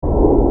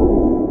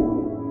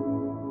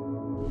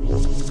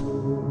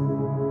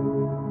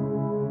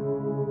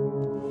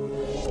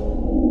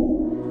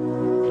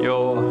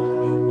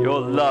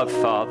love,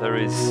 Father,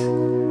 is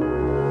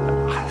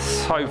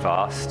so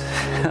vast,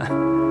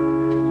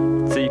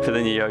 deeper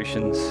than the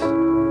oceans,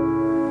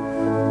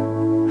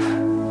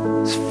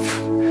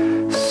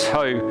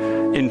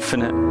 so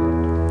infinite,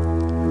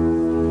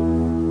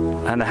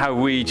 and how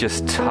we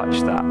just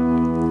touch that.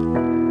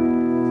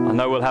 I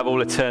know we'll have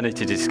all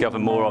eternity to discover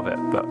more of it,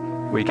 but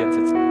we get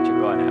to touch it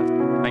right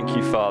now. Thank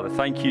you, Father.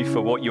 Thank you for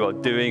what you are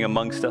doing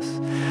amongst us.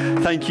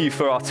 Thank you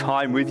for our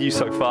time with you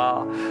so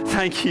far.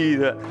 Thank you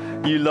that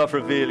you love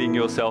revealing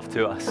yourself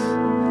to us.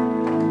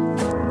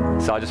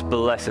 So I just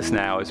bless us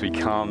now as we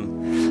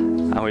come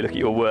and we look at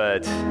your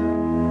word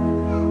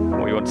and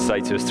what you want to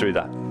say to us through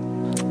that.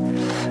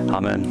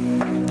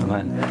 Amen.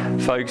 Amen.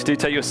 Folks, do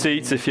take your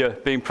seats if you're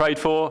being prayed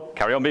for.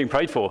 Carry on being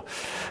prayed for.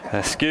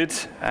 That's good.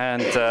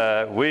 And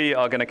we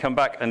are going to come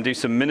back and do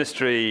some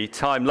ministry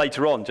time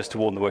later on, just to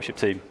warn the worship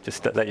team,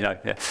 just to let you know.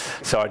 Yeah.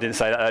 Sorry, I didn't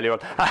say that earlier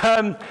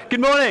on.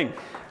 Good morning.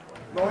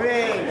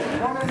 Morning.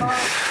 Morning, Mark.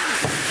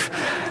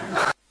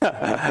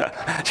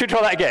 Should we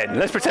try that again?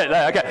 Let's pretend.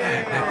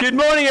 Okay. Good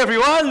morning,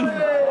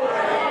 everyone.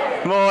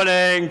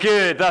 Morning.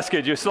 Good. That's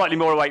good. You're slightly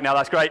more awake now.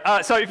 That's great.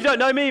 So if you don't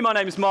know me, my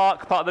name is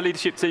Mark, part of the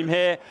leadership team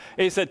here.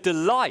 It's a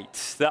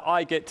delight that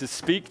I get to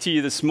speak to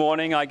you this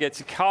morning. I get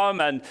to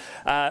come and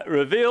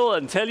reveal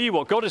and tell you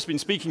what God has been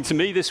speaking to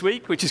me this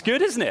week, which is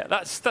good, isn't it?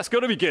 That's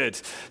got to be good.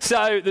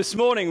 So this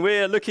morning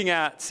we're looking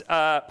at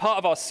part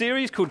of our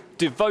series called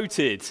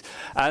Devoted.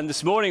 And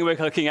this morning we're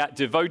looking at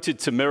Devoted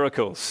to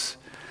Miracles.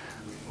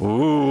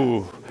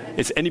 Ooh,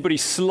 is anybody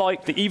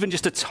slightly, even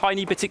just a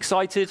tiny bit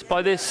excited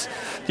by this?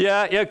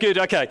 Yeah, good,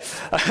 okay.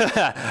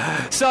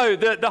 So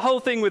the whole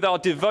thing with our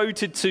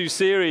Devoted To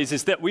series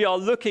is that we are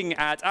looking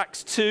at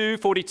Acts 2,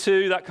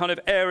 42, that kind of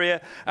area,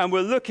 and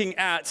we're looking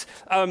at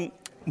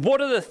what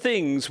are the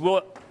things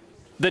what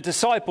the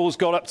disciples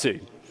got up to.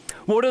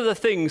 What are the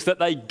things that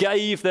they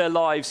gave their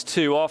lives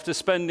to after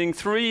spending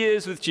 3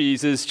 years with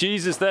Jesus?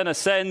 Jesus then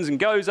ascends and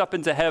goes up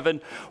into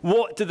heaven.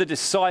 What do the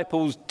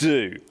disciples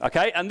do?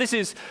 Okay, and this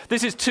is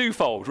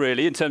twofold,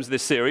 really, in terms of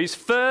this series.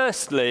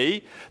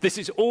 Firstly, this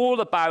is all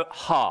about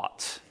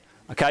heart.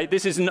 Okay,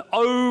 this is an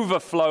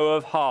overflow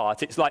of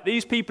heart. It's like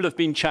these people have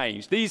been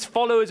changed. These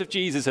followers of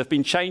Jesus have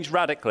been changed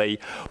radically.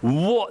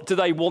 What do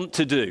they want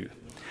to do?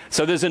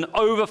 So there's an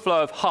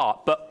overflow of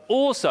heart, but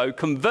also,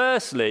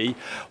 conversely,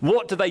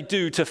 what do they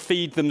do to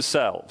feed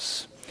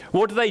themselves?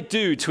 What do they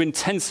do to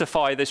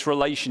intensify this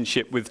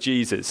relationship with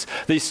Jesus?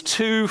 This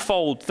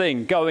twofold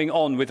thing going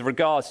on with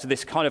regards to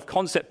this kind of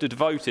concept of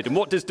devoted. And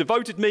what does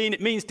devoted mean?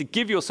 It means to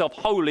give yourself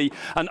wholly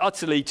and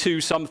utterly to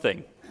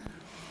something.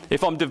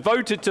 If I'm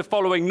devoted to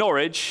following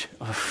Norwich,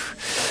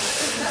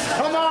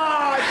 Come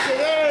on,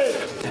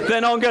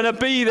 then I'm going to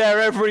be there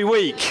every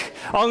week.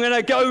 I'm going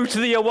to go to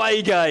the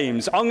away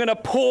games. I'm going to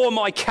pour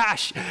my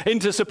cash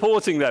into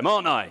supporting them,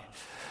 aren't I?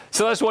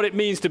 So that's what it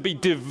means to be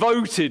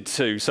devoted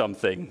to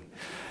something.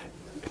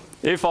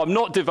 If I'm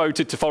not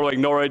devoted to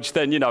following Norwich,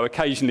 then,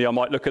 occasionally I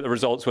might look at the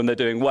results when they're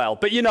doing well.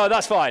 But,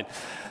 that's fine.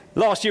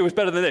 Last year was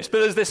better than this.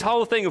 But there's this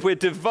whole thing of we're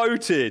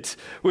devoted.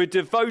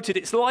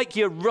 It's like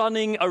you're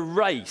running a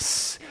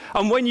race.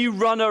 And when you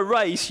run a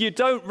race, you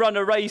don't run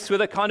a race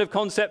with a kind of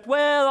concept,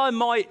 well, I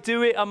might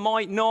do it, I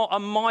might not, I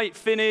might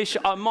finish,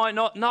 I might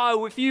not.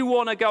 No, if you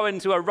want to go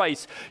into a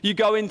race, you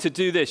go in to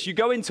do this. You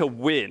go in to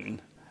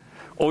win.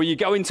 Or you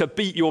go in to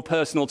beat your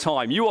personal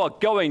time. You are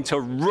going to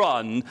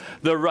run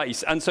the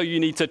race. And so you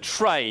need to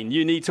train.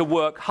 You need to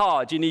work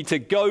hard. You need to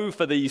go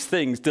for these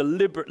things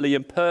deliberately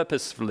and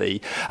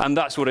purposefully. And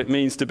that's what it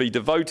means to be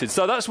devoted.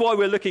 So that's why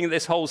we're looking at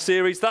this whole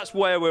series. That's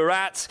where we're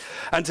at.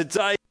 And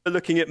today we're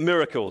looking at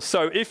miracles.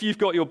 So if you've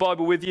got your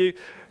Bible with you,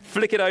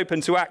 flick it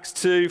open to Acts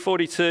 2,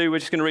 42. We're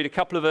just going to read a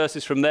couple of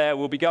verses from there.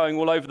 We'll be going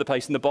all over the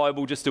place in the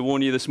Bible, just to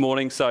warn you this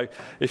morning. So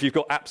if you've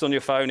got apps on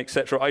your phone,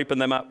 etc., open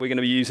them up. We're going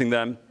to be using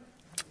them.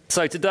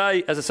 So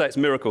today, as I say, it's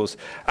miracles.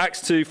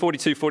 Acts 2,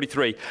 42,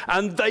 43.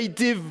 And they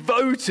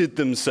devoted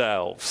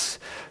themselves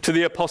to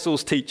the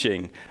apostles'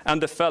 teaching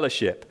and the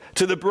fellowship,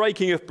 to the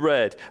breaking of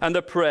bread and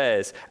the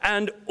prayers.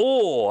 And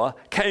awe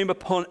came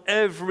upon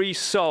every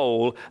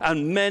soul,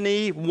 and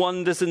many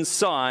wonders and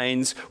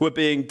signs were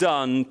being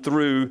done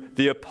through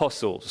the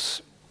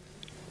apostles.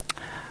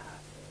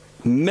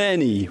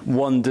 Many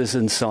wonders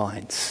and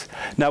signs.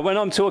 Now, when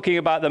I'm talking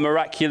about the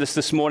miraculous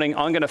this morning,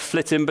 I'm going to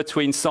flit in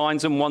between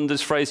signs and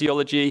wonders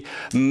phraseology,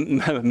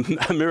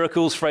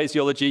 miracles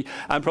phraseology,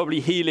 and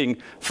probably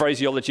healing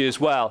phraseology as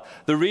well.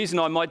 The reason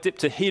I might dip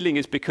to healing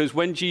is because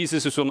when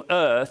Jesus was on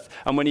earth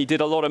and when he did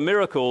a lot of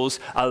miracles,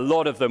 a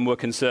lot of them were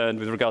concerned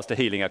with regards to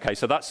healing. Okay,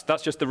 so that's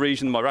just the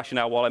reason, my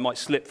rationale, while I might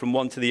slip from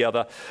one to the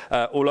other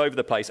all over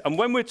the place. And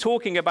when we're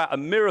talking about a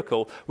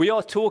miracle, we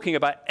are talking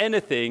about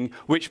anything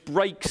which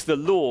breaks the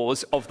laws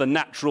of the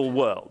natural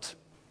world.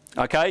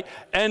 Okay?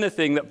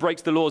 Anything that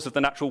breaks the laws of the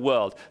natural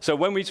world. So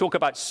when we talk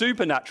about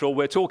supernatural,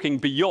 we're talking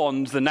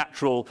beyond the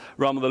natural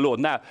realm of the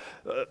Lord. Now,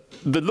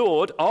 the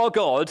Lord, our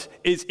God,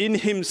 is in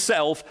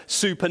himself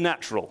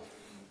supernatural.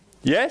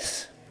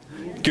 Yes?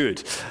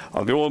 Good.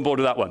 I'll be all on board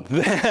with that one.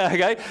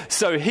 Okay?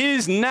 So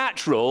his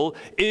natural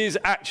is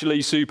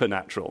actually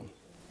supernatural.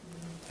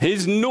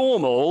 His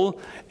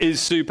normal is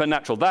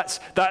supernatural.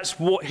 That's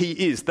what he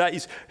is. That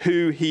is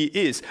who he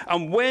is.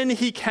 And when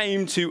he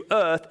came to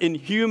earth in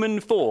human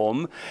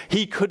form,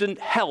 he couldn't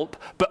help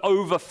but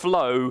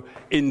overflow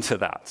into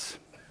that.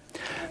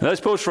 Now, let's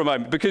pause for a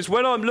moment, because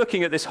when I'm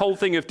looking at this whole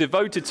thing of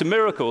devoted to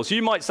miracles,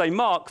 you might say,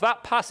 Mark,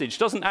 that passage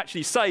doesn't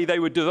actually say they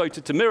were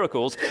devoted to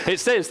miracles. It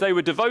says they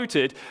were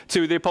devoted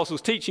to the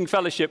apostles' teaching,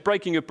 fellowship,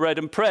 breaking of bread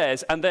and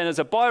prayers. And then as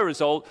a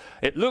byresult,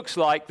 it looks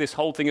like this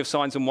whole thing of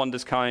signs and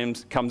wonders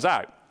comes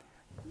out.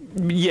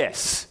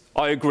 Yes,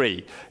 I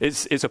agree.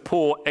 It's a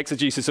poor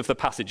exegesis of the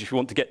passage if you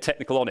want to get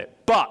technical on it.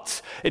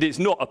 But it is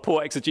not a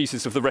poor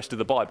exegesis of the rest of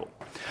the Bible.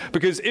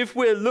 Because if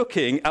we're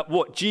looking at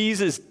what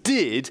Jesus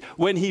did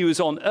when he was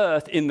on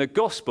earth in the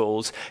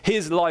Gospels,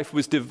 his life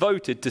was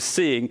devoted to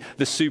seeing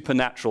the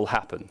supernatural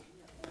happen.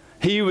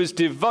 He was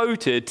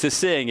devoted to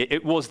seeing it.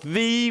 It was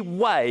the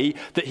way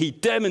that he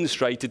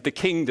demonstrated the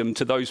kingdom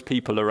to those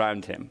people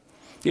around him.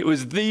 It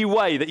was the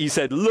way that he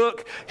said,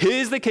 look,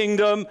 here's the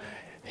kingdom.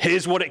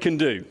 Here's what it can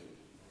do.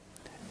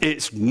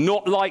 It's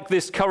not like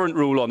this current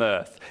rule on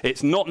earth.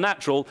 It's not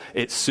natural,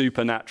 it's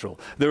supernatural.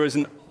 There is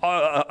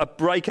a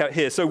breakout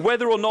here. So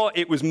whether or not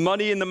it was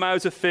money in the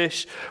mouths of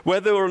fish,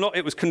 whether or not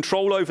it was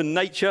control over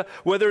nature,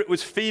 whether it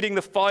was feeding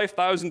the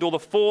 5,000 or the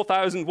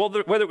 4,000, whether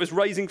it was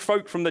raising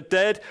folk from the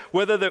dead,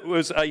 whether it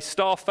was a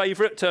star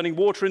favorite turning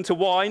water into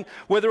wine,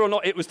 whether or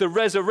not it was the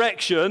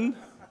resurrection.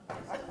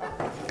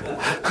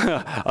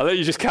 I'll let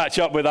you just catch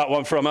up with that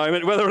one for a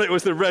moment. Whether it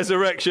was the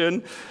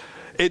resurrection,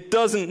 it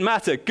doesn't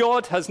matter.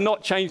 God has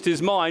not changed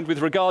his mind with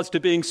regards to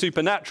being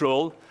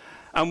supernatural.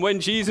 And when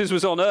Jesus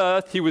was on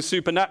earth, he was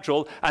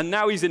supernatural. And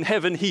now he's in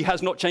heaven, he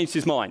has not changed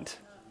his mind.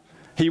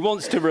 He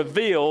wants to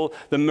reveal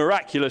the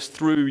miraculous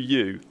through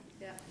you.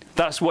 Yeah.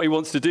 That's what he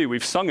wants to do.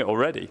 We've sung it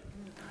already.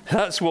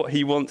 That's what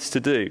he wants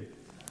to do.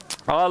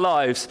 Our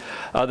lives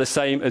are the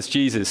same as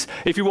Jesus.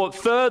 If you want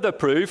further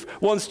proof,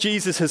 once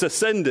Jesus has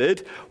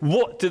ascended,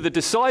 what do the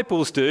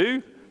disciples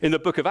do in the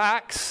book of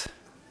Acts?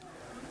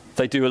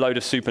 They do a load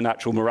of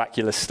supernatural,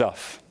 miraculous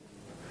stuff.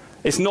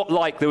 It's not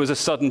like there was a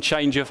sudden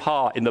change of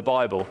heart in the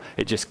Bible.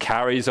 It just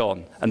carries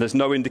on, and there's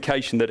no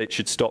indication that it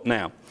should stop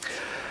now.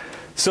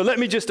 So let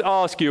me just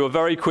ask you a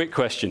very quick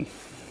question.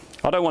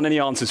 I don't want any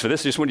answers for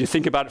this. I just want you to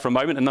think about it for a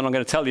moment, and then I'm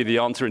going to tell you the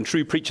answer in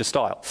true preacher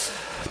style.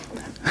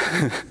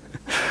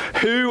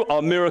 Who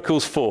are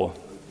miracles for?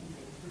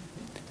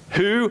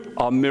 Who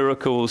are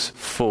miracles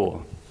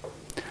for?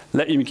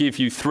 Let me give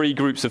you three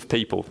groups of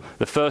people.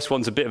 The first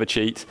one's a bit of a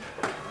cheat.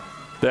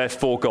 They're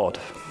for God,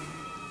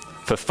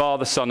 for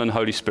Father, Son, and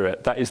Holy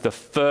Spirit. That is the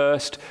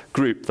first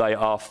group they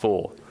are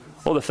for,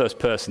 or the first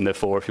person they're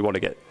for, if you want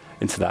to get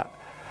into that.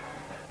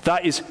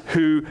 That is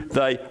who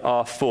they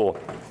are for.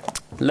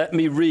 Let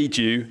me read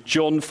you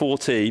John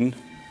 14.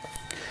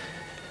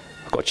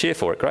 I've got a cheer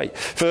for it, great.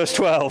 Verse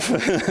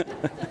 12.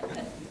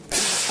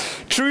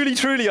 Truly,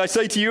 truly, I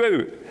say to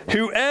you,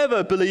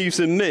 whoever believes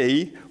in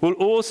me will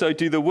also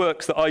do the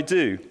works that I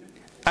do,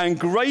 and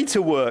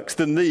greater works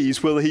than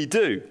these will he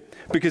do,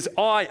 because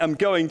I am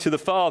going to the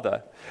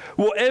Father.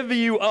 Whatever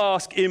you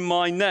ask in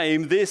my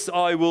name, this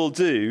I will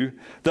do,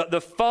 that the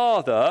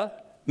Father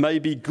may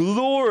be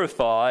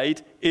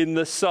glorified in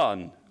the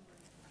Son.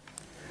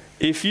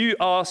 If you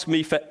ask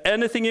me for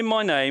anything in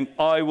my name,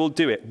 I will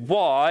do it.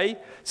 Why?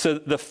 So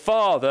that the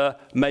Father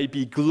may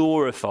be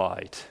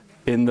glorified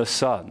in the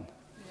Son.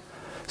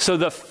 So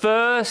the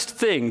first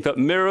thing that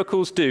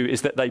miracles do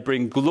is that they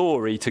bring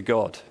glory to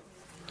God.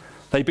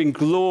 They bring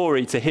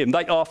glory to him.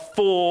 They are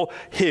for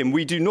him.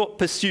 We do not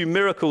pursue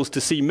miracles to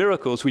see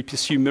miracles. We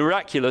pursue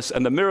miraculous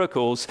and the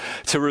miracles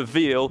to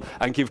reveal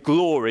and give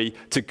glory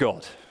to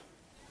God.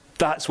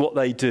 That's what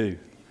they do.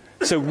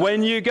 So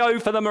when you go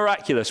for the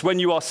miraculous, when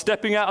you are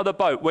stepping out of the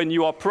boat, when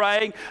you are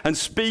praying and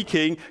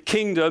speaking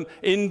kingdom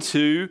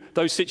into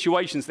those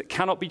situations that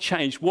cannot be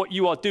changed, what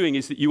you are doing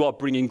is that you are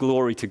bringing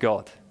glory to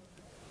God.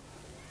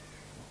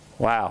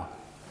 Wow.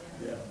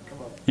 Yeah, come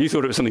on. You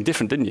thought it was something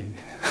different, didn't you?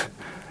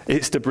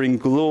 It's to bring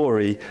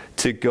glory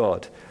to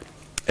God.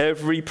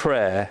 Every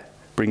prayer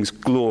brings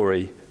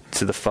glory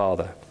to the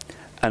Father.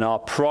 And our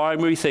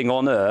primary thing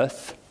on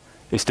earth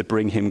is to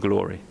bring him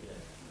glory.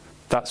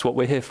 That's what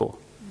we're here for.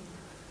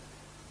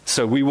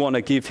 So we want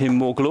to give him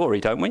more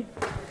glory, don't we?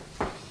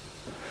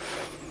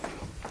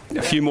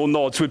 A few more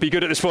nods would be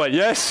good at this point,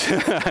 yes?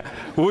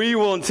 We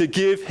want to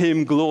give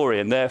him glory,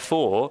 and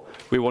therefore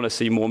we want to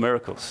see more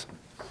miracles,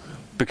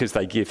 because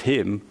they give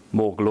him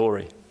more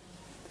glory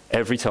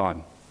every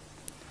time.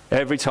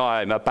 Every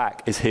time a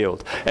back is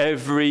healed,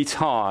 every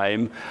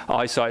time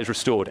eyesight is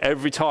restored,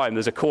 every time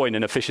there's a coin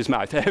in a fish's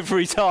mouth,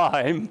 every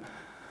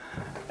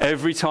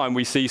time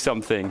we see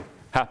something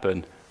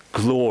happen,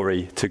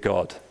 glory to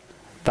God.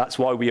 That's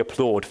why we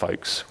applaud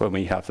folks when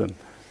we have them.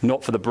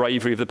 Not for the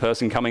bravery of the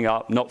person coming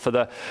up, not for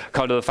the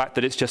kind of the fact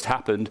that it's just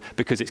happened,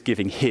 because it's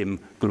giving him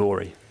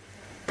glory.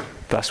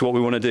 That's what we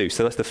want to do.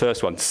 So that's the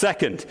first one.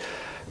 Second,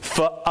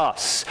 for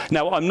us.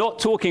 Now, I'm not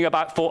talking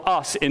about for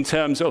us in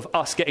terms of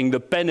us getting the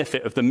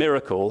benefit of the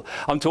miracle.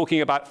 I'm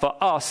talking about for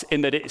us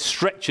in that it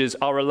stretches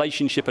our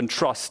relationship and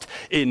trust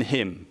in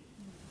him.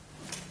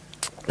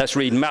 Let's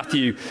read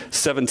Matthew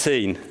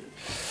 17.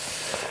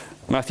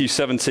 Matthew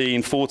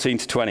 17, 14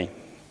 to 20.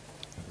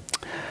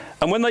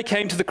 And when they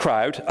came to the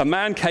crowd, a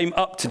man came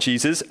up to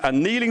Jesus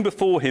and kneeling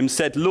before him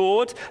said,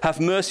 Lord, have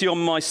mercy on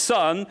my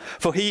son,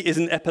 for he is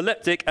an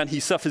epileptic and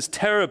he suffers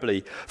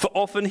terribly. For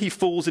often he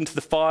falls into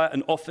the fire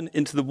and often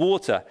into the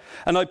water.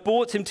 And I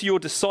brought him to your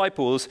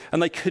disciples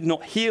and they could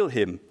not heal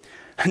him.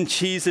 And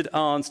Jesus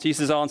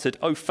answered,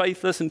 O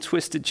faithless and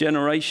twisted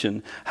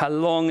generation, how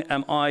long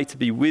am I to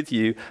be with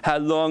you? How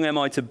long am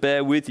I to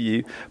bear with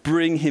you?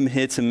 Bring him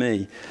here to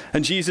me.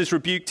 And Jesus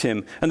rebuked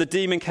him, and the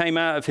demon came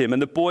out of him,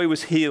 and the boy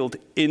was healed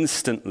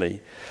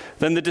instantly.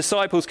 Then the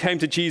disciples came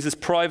to Jesus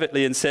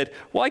privately and said,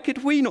 Why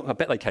could we not? I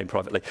bet they came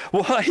privately.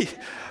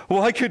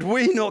 Why could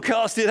we not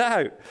cast it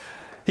out?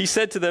 He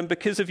said to them,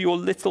 Because of your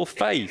little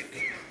faith.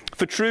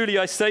 For truly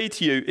I say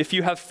to you, if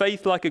you have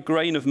faith like a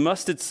grain of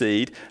mustard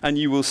seed, and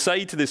you will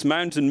say to this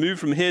mountain, move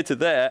from here to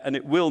there, and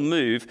it will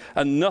move,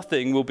 and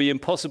nothing will be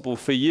impossible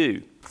for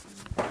you.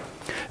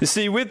 You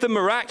see, with the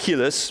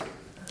miraculous,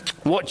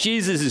 what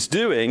Jesus is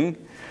doing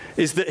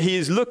is that he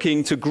is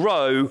looking to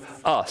grow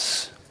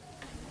us.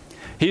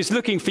 He is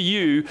looking for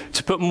you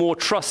to put more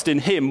trust in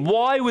him.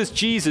 Why was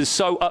Jesus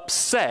so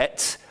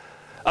upset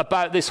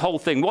about this whole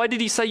thing? Why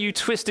did he say, you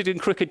twisted and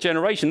crooked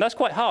generation? That's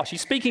quite harsh.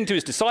 He's speaking to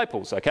his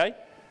disciples, okay?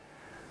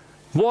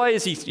 Why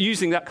is he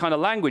using that kind of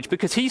language?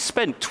 Because he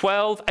spent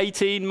 12,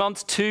 18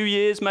 months, 2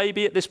 years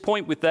maybe at this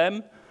point with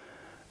them,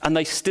 and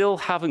they still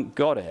haven't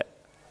got it.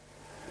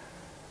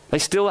 They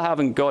still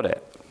haven't got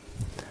it.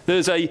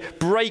 There's a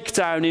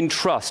breakdown in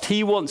trust.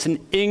 He wants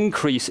an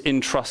increase in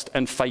trust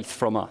and faith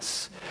from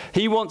us.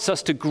 He wants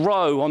us to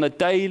grow on a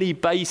daily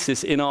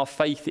basis in our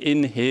faith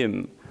in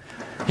him.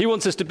 He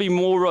wants us to be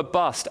more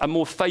robust and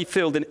more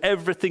faith-filled in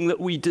everything that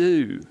we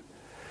do.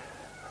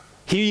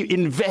 He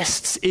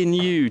invests in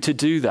you to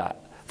do that.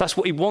 That's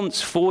what he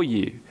wants for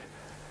you.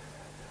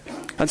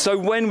 And so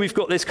when we've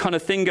got this kind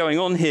of thing going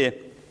on here,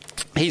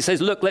 he says,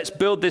 look, let's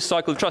build this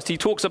cycle of trust. He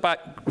talks about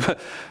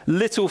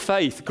little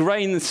faith,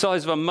 grain the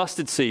size of a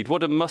mustard seed. What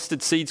do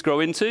mustard seeds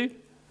grow into?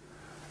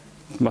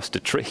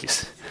 Mustard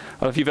trees. I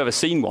don't know if you've ever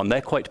seen one.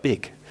 They're quite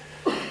big.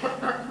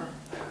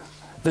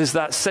 There's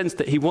that sense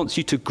that he wants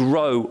you to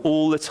grow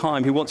all the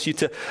time. He wants you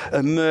to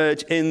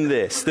emerge in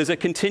this. There's a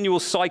continual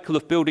cycle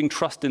of building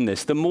trust in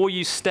this. The more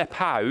you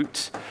step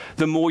out,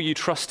 the more you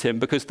trust him,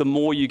 because the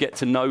more you get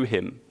to know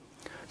him.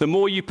 The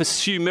more you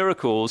pursue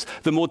miracles,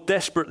 the more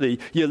desperately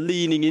you're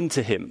leaning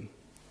into him.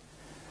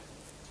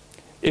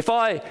 If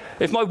my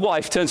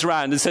wife turns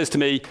around and says to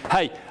me,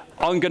 hey,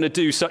 I'm going to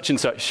do such and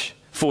such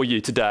for you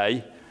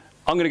today,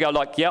 I'm going to go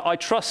like, yeah, I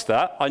trust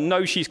that. I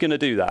know she's going to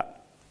do that.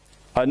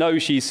 I know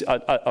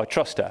I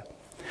trust her.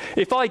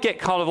 If I get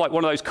kind of like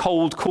one of those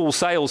cold call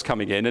sales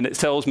coming in and it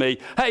tells me,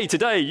 hey,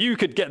 today you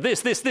could get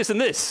this, this, this,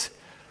 and this,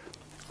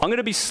 I'm going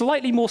to be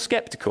slightly more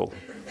skeptical.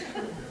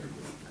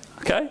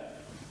 Okay?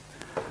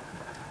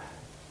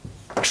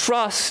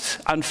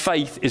 Trust and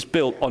faith is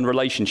built on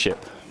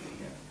relationship.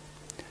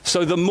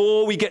 So the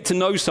more we get to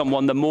know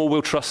someone, the more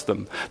we'll trust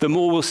them. The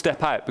more we'll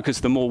step out,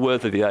 because the more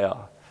worthy they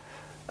are.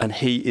 And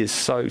he is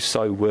so,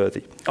 so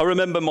worthy. I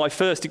remember my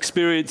first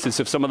experiences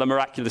of some of the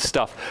miraculous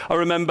stuff. I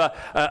remember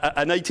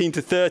an 18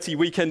 to 30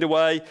 weekend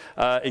away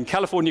in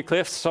California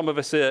Cliffs. Some of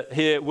us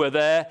here were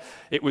there.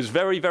 It was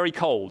very, very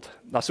cold.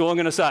 That's all I'm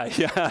going to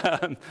say.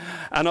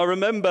 And I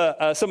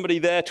remember somebody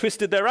there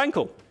twisted their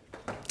ankle.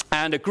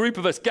 And a group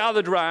of us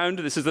gathered round.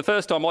 This is the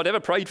first time I'd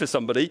ever prayed for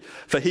somebody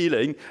for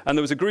healing. And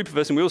there was a group of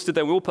us, and we all stood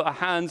there. We all put our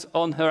hands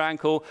on her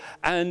ankle,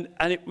 and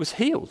it was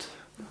healed.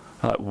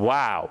 Like,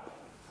 wow.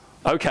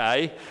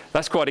 Okay,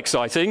 that's quite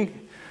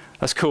exciting.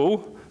 That's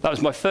cool. That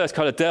was my first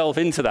kind of delve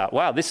into that.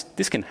 Wow, this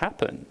can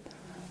happen.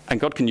 And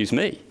God can use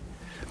me.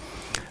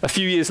 A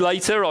few years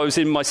later, I was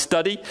in my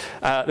study.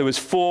 There was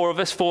 4 of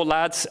us, 4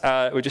 lads. We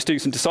were just doing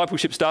some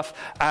discipleship stuff.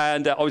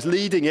 And I was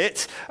leading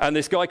it. And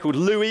this guy called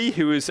Louis,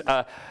 who was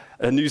a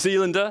New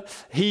Zealander,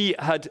 he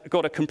had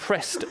got a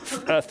compressed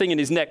thing in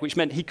his neck, which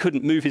meant he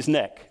couldn't move his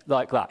neck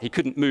like that. He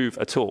couldn't move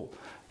at all.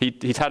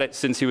 He'd had it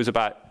since he was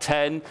about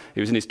 10. He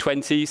was in his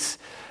 20s.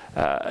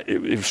 It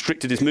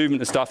restricted his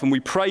movement and stuff, and we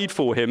prayed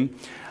for him,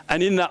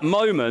 and in that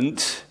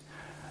moment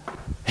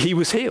he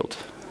was healed.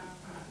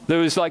 There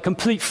was like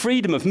complete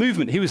freedom of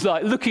movement. He was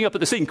like looking up at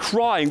the scene,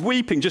 crying,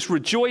 weeping, just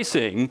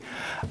rejoicing.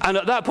 And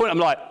at that point I'm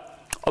like,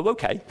 oh,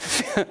 okay.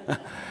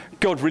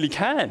 God really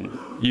can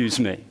use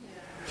me.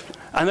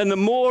 And then the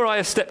more I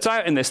have stepped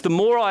out in this, the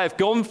more I have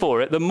gone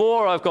for it, the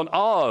more I've gone,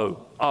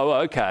 oh,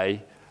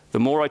 okay. The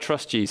more I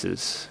trust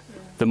Jesus,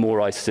 the more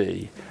I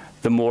see,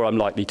 the more I'm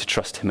likely to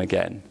trust him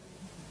again.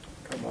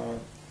 Come on.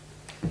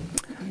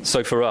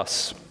 So for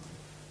us,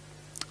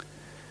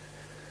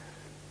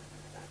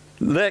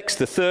 next,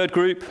 the third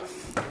group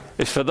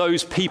is for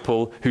those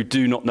people who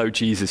do not know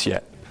Jesus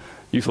yet.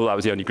 You thought that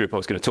was the only group I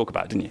was going to talk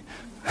about, didn't you?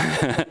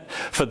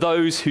 For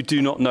those who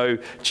do not know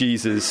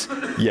Jesus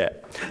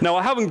yet. Now,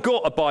 I haven't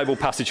got a Bible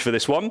passage for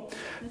this one,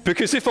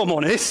 because if I'm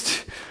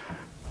honest,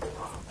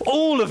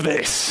 all of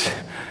this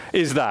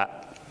is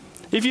that.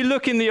 If you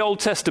look in the Old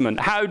Testament,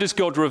 how does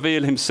God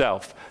reveal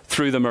himself?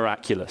 through the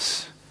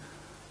miraculous.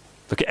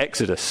 Look at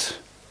Exodus.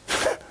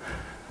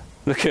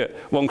 Look at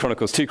 1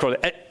 Chronicles, 2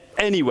 Chronicles.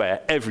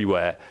 Anywhere,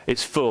 everywhere,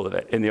 it's full of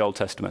it in the Old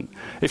Testament.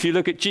 If you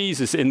look at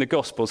Jesus in the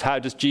Gospels, how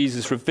does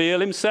Jesus reveal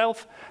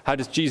himself? How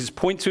does Jesus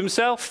point to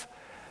himself?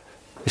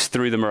 It's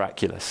through the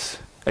miraculous.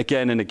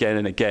 Again and again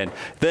and again.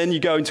 Then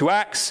you go into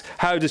Acts.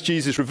 How does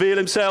Jesus reveal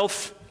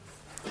himself?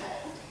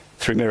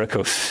 Through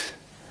miracles.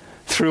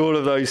 Through all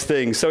of those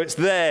things. So it's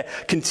there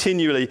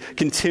continually,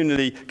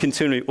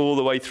 all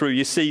the way through.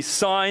 You see,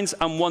 signs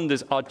and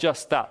wonders are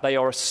just that. They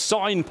are a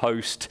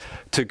signpost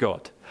to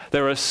God.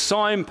 They're a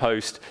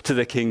signpost to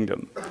the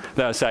kingdom.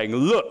 They're saying,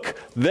 look,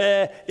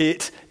 there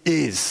it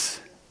is.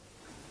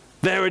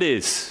 There it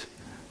is.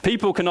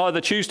 People can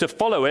either choose to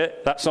follow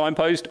it, that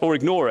signpost, or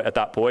ignore it at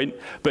that point,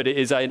 but it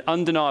is an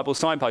undeniable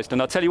signpost.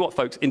 And I'll tell you what,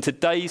 folks, in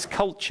today's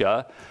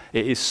culture,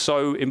 it is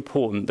so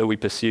important that we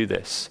pursue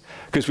this,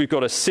 because we've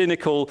got a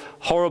cynical,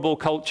 horrible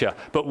culture.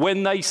 But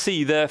when they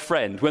see their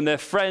friend, when their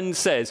friend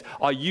says,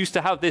 I used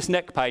to have this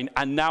neck pain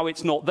and now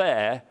it's not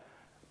there,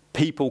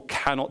 people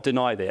cannot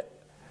deny that.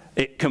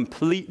 It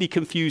completely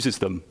confuses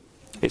them.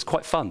 It's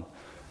quite fun.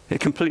 It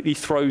completely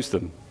throws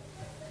them.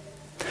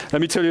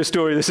 Let me tell you a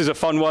story. This is a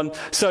fun one.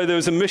 So there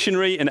was a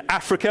missionary in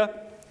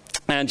Africa,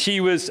 and she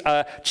was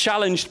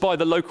challenged by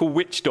the local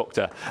witch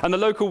doctor. And the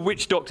local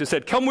witch doctor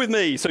said, come with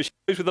me. So she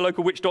goes with the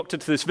local witch doctor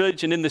to this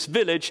village, and in this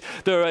village,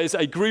 there is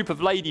a group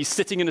of ladies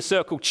sitting in a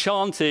circle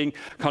chanting,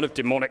 kind of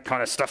demonic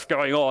kind of stuff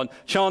going on,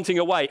 chanting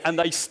away, and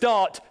they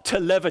start to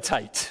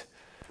levitate.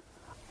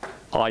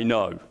 I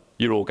know.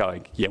 You're all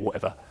going, yeah,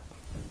 whatever.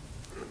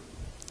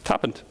 It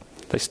happened.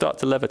 They start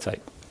to levitate.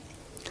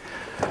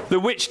 The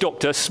witch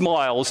doctor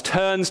smiles,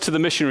 turns to the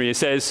missionary and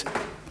says,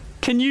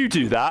 can you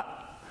do that?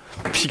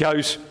 She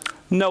goes,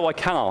 no, I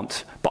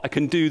can't, but I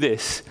can do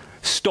this.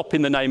 Stop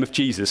in the name of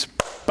Jesus.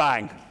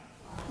 Bang.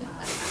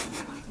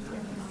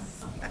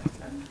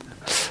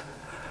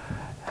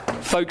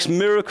 Folks,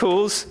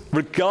 miracles,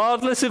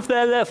 regardless of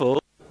their level,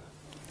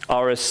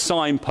 are a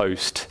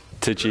signpost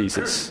to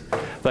Jesus.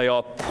 They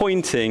are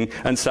pointing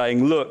and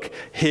saying, look,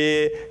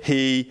 here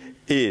he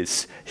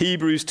is.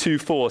 Hebrews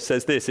 2:4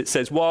 says this. It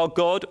says, while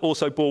God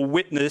also bore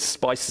witness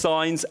by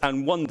signs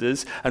and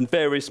wonders and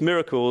various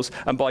miracles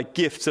and by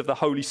gifts of the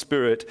Holy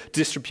Spirit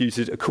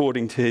distributed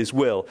according to his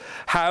will.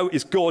 How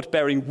is God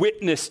bearing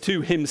witness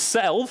to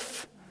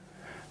himself?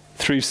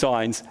 Through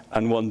signs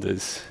and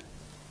wonders.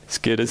 It's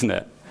good, isn't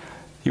it?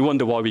 You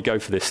wonder why we go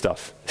for this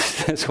stuff.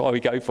 That's why we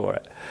go for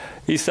it.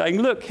 He's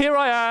saying, look, here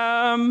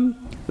I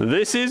am.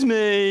 This is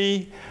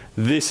me.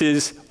 This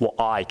is what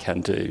I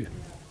can do.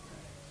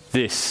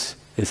 This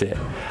is it.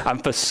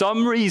 And for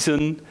some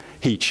reason,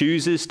 he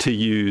chooses to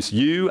use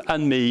you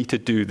and me to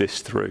do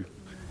this through.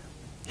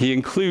 He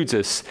includes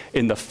us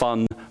in the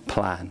fun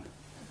plan.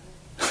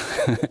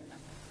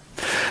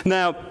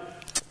 Now,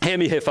 hear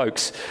me here,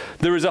 folks.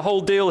 There is a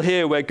whole deal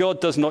here where God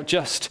does not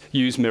just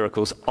use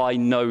miracles. I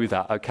know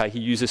that, okay? He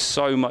uses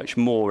so much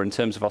more in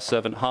terms of our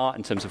servant heart,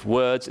 in terms of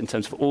words, in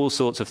terms of all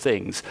sorts of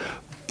things.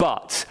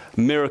 But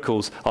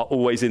miracles are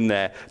always in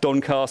there.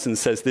 Don Carson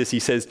says this. He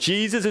says,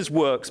 Jesus'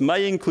 works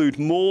may include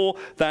more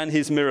than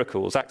his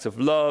miracles, acts of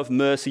love,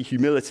 mercy,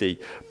 humility,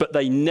 but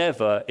they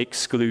never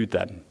exclude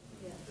them.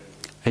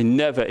 They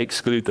never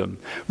exclude them.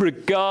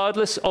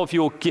 Regardless of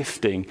your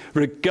gifting,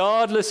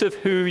 regardless of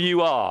who you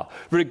are,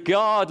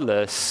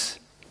 regardless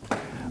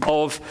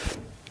of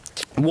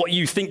what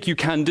you think you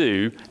can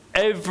do,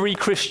 every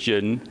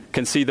Christian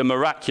can see the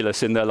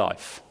miraculous in their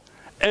life.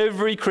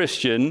 Every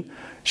Christian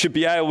should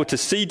be able to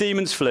see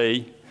demons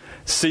flee,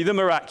 see the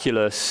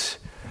miraculous,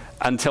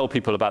 and tell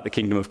people about the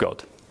kingdom of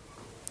God.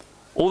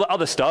 All the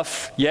other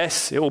stuff,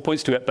 yes, it all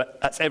points to it, but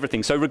that's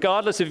everything. So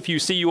regardless if you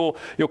see your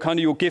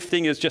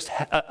gifting as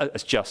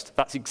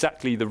that's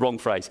exactly the wrong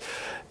phrase.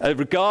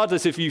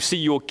 Regardless if you see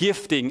your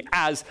gifting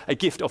as a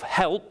gift of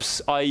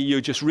helps, i.e.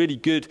 you're just really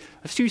good,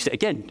 let's use it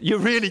again, you're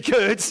really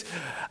good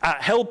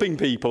at helping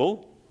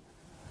people,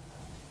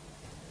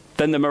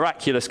 then the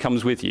miraculous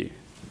comes with you.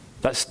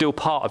 That's still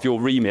part of your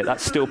remit.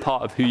 That's still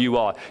part of who you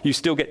are. You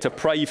still get to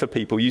pray for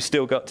people. You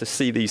still got to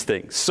see these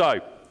things.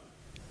 So,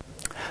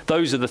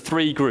 those are the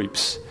three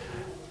groups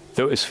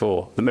that it's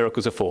for. The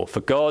miracles are for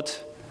God,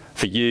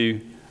 for you,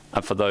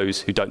 and for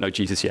those who don't know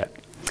Jesus yet.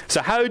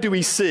 So how do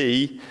we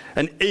see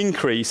an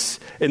increase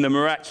in the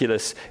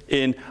miraculous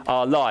in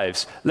our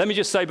lives? Let me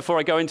just say before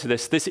I go into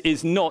this, this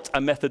is not a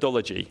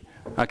methodology,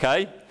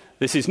 okay?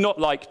 This is not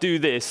like do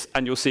this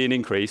and you'll see an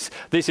increase.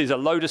 This is a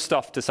load of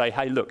stuff to say,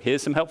 hey, look,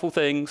 here's some helpful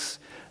things,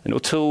 and little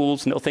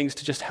tools, and little things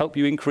to just help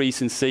you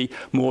increase and see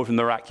more of the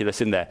miraculous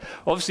in there.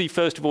 Obviously,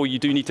 first of all, you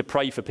do need to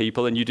pray for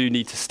people, and you do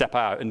need to step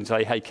out and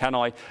say, hey, can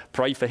I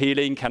pray for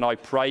healing? Can I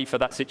pray for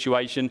that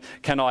situation?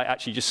 Can I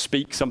actually just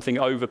speak something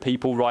over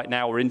people right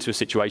now or into a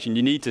situation?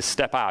 You need to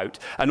step out,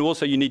 and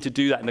also you need to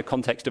do that in the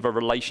context of a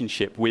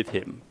relationship with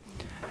him.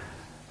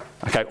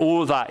 Okay,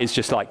 all of that is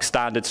just like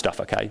standard stuff,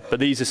 okay? But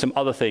these are some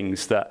other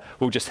things that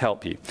will just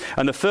help you.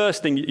 And the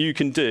first thing that you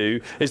can do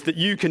is that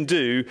you can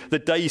do the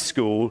day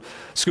school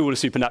of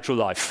supernatural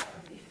life.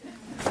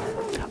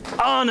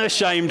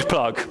 Unashamed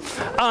plug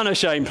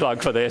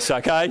for this,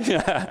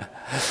 okay?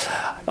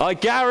 I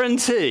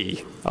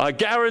guarantee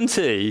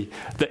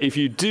that if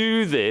you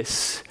do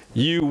this,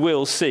 you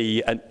will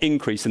see an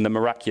increase in the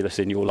miraculous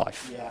in your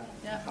life. Yeah.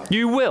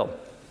 You will.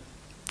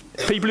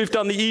 People who've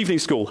done the evening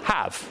school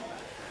have.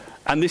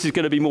 And this is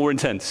going to be more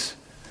intense.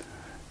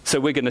 So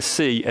we're going to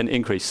see an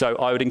increase. So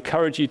I would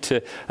encourage you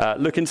to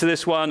look into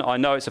this one. I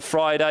know it's a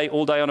Friday,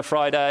 all day on a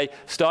Friday,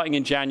 starting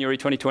in January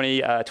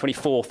 2020,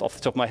 24th off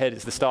the top of my head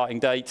is the starting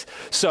date.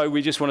 So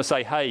we just want to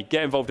say, hey,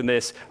 get involved in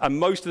this. And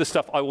most of the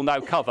stuff I will now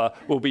cover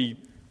will be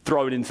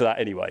thrown into that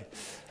anyway.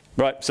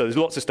 Right? So there's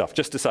lots of stuff,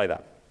 just to say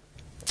that.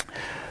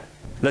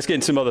 Let's get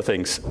into some other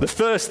things. The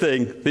first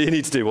thing that you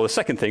need to do, well, the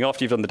second thing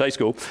after you've done the day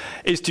school,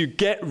 is to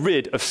get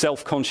rid of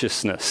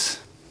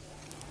self-consciousness.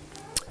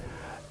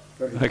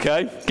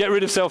 Okay? Get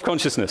rid of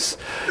self-consciousness.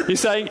 You're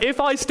saying, if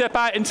I step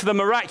out into the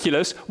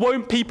miraculous,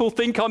 won't people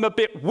think I'm a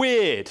bit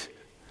weird?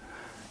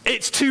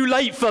 It's too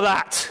late for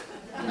that.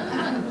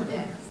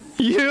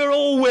 You're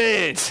all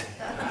weird.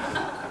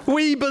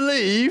 We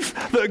believe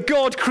that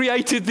God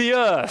created the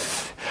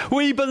earth.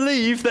 We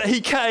believe that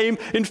he came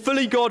in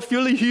fully God,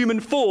 fully human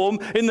form,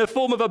 in the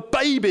form of a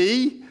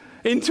baby,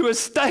 into a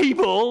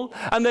stable,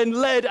 and then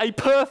led a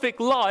perfect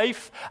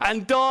life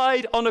and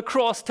died on a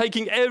cross,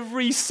 taking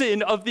every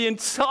sin of the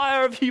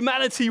entire of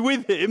humanity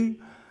with him.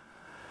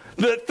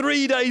 That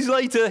 3 days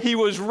later he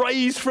was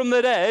raised from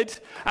the dead,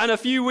 and a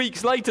few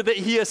weeks later that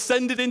he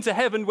ascended into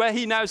heaven, where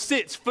he now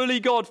sits fully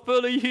God,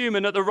 fully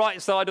human, at the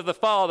right side of the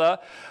Father,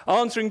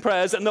 answering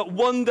prayers, and that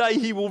one day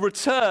he will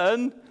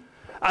return,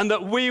 and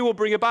that we will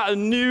bring about a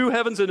new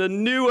heavens and a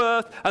new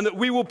earth, and that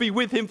we will be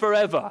with him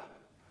forever.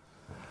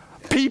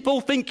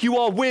 People think you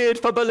are weird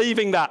for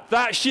believing that.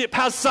 That ship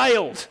has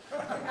sailed.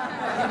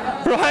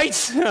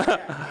 Right?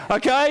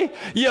 Okay?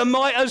 You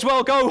might as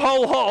well go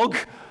whole hog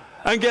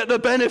and get the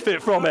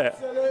benefit from it.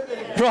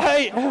 Absolutely.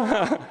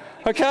 Right?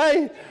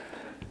 Okay?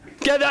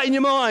 Get that in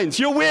your minds.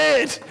 You're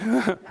weird.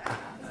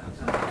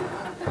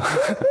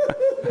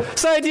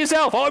 Say it to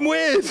yourself, I'm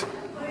weird.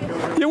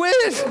 You're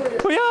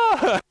weird. We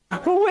are.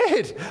 We're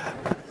weird.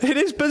 It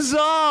is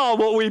bizarre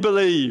what we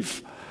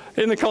believe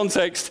in the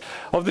context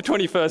of the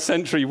 21st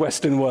century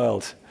Western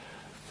world.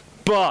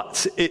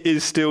 But it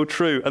is still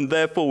true, and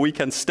therefore we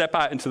can step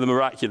out into the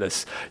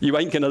miraculous. You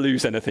ain't going to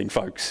lose anything,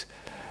 folks.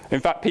 In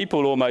fact,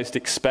 people almost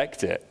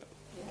expect it.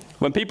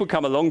 When people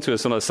come along to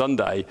us on a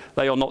Sunday,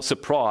 they are not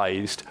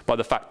surprised by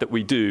the fact that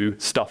we do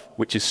stuff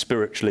which is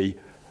spiritually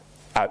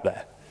out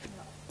there.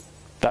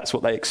 That's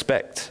what they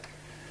expect.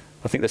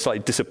 I think they're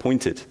slightly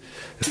disappointed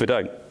if we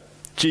don't.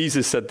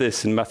 Jesus said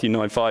this in Matthew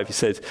 9:5. He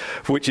said,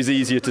 which is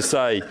easier to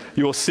say,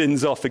 your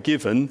sins are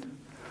forgiven,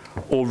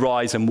 or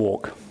rise and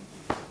walk?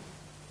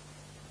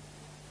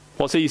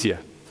 What's easier?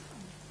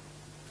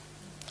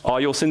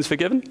 Are your sins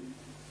forgiven?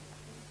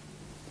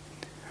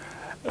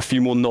 A few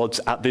more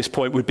nods at this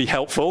point would be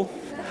helpful.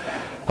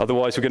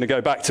 Otherwise, we're going to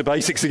go back to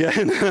basics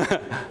again.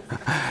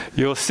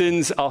 Your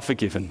sins are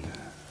forgiven.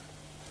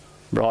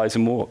 Rise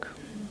and walk.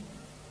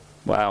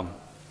 Wow.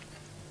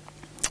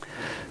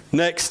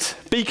 Next,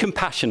 be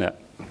compassionate.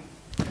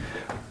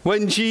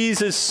 When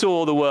Jesus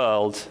saw the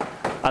world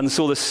and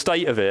saw the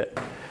state of it,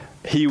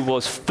 he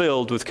was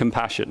filled with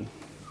compassion.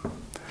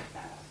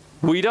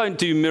 We don't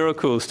do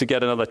miracles to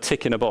get another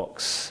tick in a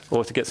box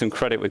or to get some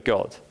credit with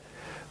God.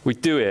 We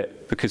do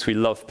it because we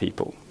love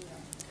people.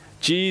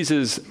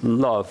 Jesus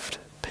loved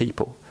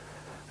people.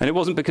 And it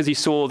wasn't because he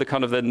saw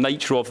the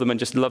nature of them and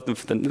just loved them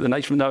for the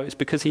nature of them. No, it's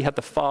because he had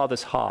the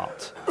Father's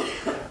heart.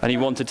 And he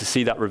wanted to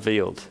see that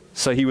revealed.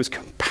 So he was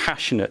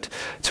compassionate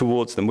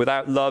towards them.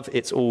 Without love,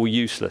 it's all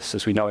useless,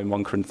 as we know in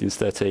 1 Corinthians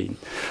 13.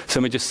 So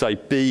let me just say,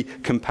 be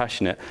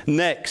compassionate.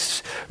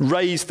 Next,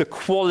 raise the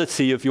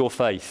quality of your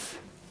faith.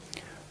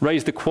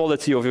 Raise the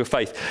quality of your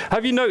faith.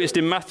 Have you noticed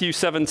in Matthew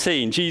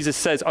 17, Jesus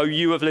says, oh,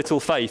 you of little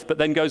faith, but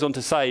then goes on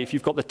to say, if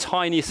you've got the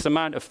tiniest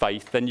amount of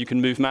faith, then you can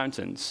move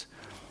mountains.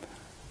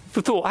 I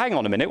thought, hang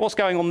on a minute, what's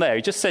going on there?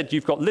 He just said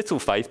you've got little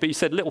faith, but he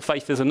said little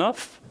faith is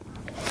enough.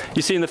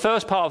 You see, in the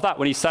first part of that,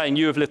 when he's saying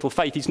you of little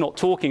faith, he's not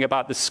talking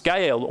about the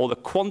scale or the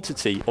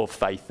quantity of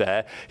faith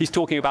there. He's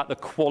talking about the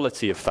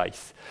quality of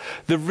faith.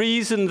 The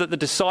reason that the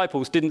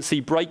disciples didn't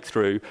see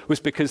breakthrough was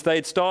because they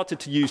had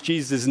started to use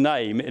Jesus'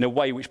 name in a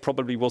way which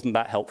probably wasn't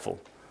that helpful.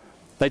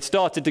 They'd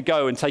started to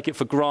go and take it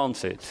for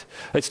granted.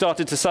 They'd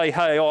started to say,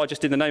 hey,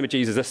 just in the name of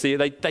Jesus.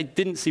 They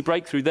didn't see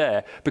breakthrough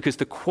there because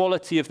the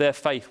quality of their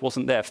faith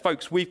wasn't there.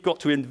 Folks, we've got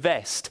to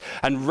invest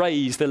and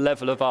raise the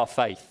level of our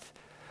faith.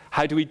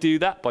 How do we do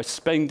that? By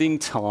spending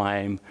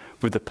time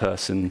with the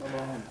person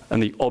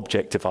and the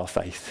object of our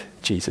faith,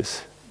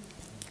 Jesus.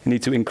 You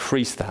need to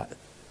increase that.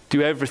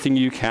 Do everything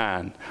you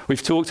can.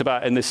 We've talked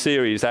about in this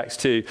series, Acts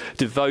 2,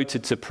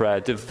 devoted to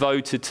prayer,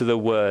 devoted to the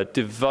word,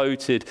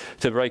 devoted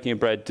to breaking of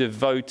bread,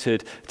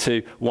 devoted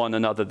to one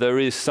another. There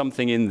is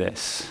something in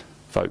this,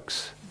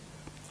 folks.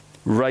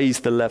 Raise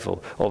the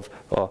level of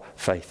our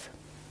faith,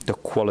 the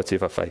quality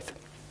of our faith.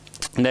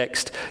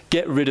 Next,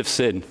 get rid of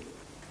sin.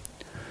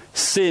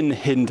 Sin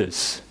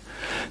hinders.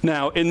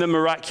 Now, in the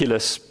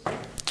miraculous,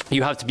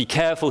 you have to be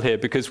careful here,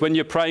 because when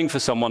you're praying for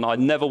someone, I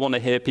never want to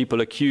hear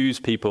people accuse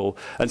people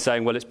and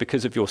saying, well, it's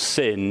because of your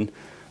sin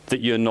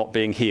that you're not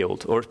being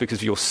healed, or it's because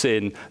of your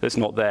sin that's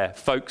not there.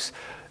 Folks,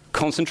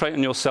 concentrate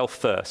on yourself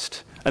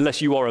first.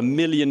 Unless you are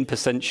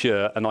 1,000,000%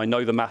 sure, and I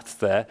know the maths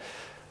there,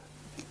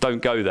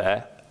 don't go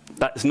there.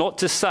 That's not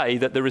to say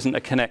that there isn't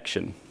a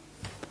connection.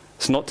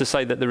 It's not to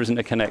say that there isn't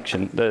a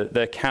connection.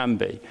 There can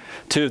be.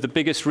 Two of the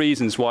biggest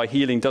reasons why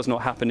healing does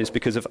not happen is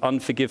because of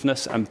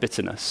unforgiveness and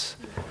bitterness.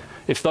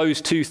 If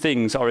those two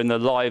things are in the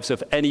lives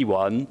of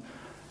anyone,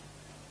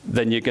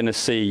 then you're going to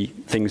see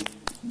things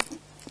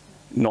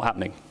not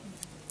happening.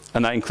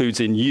 And that includes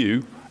in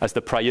you as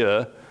the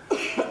prayer,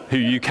 who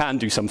you can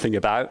do something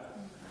about,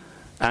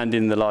 and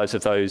in the lives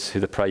of those who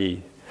are the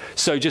prayee.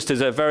 So just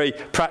as a very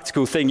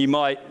practical thing, you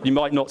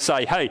might not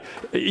say, hey,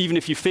 even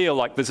if you feel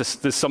like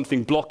there's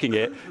something blocking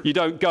it, you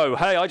don't go,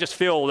 hey, I just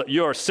feel that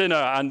you're a sinner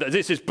and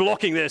this is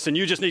blocking this and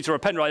you just need to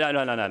repent right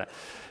now. No.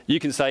 You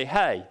can say,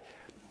 hey,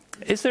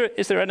 is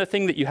there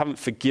anything that you haven't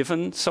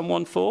forgiven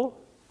someone for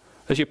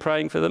as you're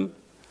praying for them?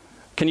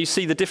 Can you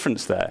see the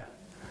difference there?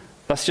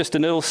 That's just a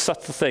little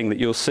subtle thing that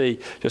you'll see,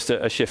 just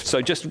a shift.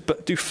 So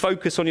but do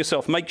focus on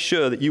yourself. Make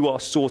sure that you are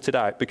sorted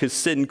out, because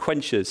sin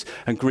quenches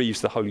and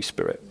grieves the Holy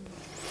Spirit.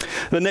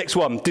 The next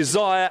one,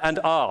 desire and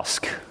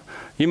ask.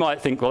 You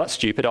might think, well, that's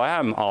stupid. I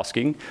am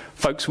asking.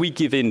 Folks, we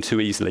give in too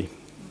easily.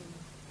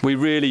 We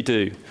really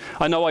do.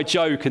 I know I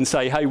joke and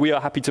say, hey, we are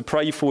happy to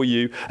pray for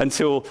you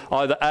until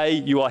either A,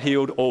 you are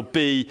healed, or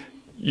B,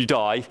 you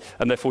die,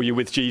 and therefore you're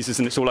with Jesus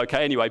and it's all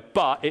okay anyway.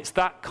 But it's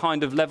that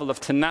kind of level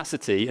of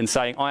tenacity and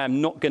saying, I am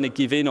not going to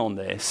give in on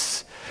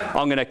this.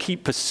 I'm going to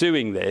keep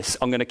pursuing this.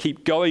 I'm going to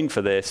keep going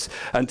for this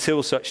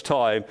until such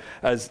time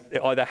as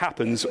it either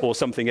happens or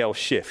something else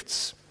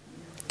shifts.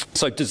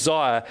 So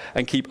desire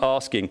and keep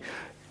asking.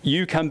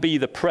 You can be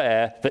the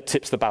prayer that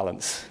tips the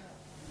balance.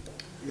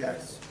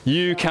 Yes.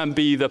 You can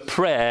be the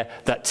prayer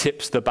that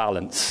tips the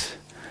balance.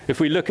 If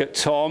we look at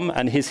Tom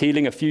and his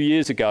healing a few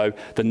years ago,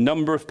 the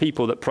number of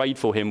people that prayed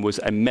for him was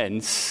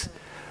immense.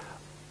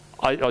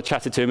 I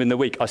chatted to him in the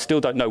week. I still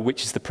don't know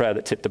which is the prayer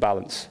that tipped the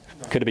balance.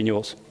 Could have been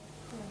yours.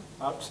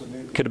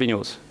 Absolutely. Could have been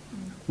yours.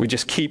 We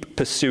just keep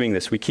pursuing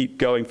this. We keep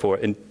going for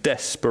it in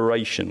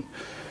desperation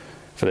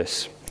for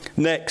this.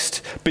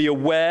 Next, be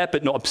aware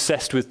but not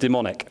obsessed with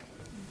demonic.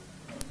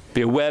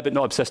 Be aware but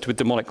not obsessed with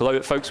demonic.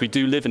 Folks, we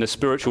do live in a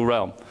spiritual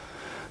realm.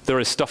 There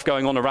is stuff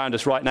going on around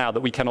us right now that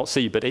we cannot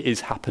see, but it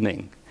is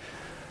happening.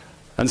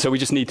 And so we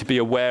just need to be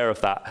aware of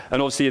that.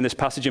 And obviously in this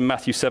passage in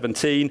Matthew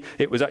 17,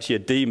 it was actually a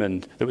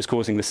demon that was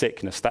causing the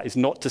sickness. That is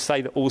not to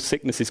say that all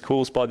sickness is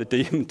caused by the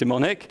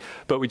demonic,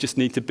 but we just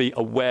need to be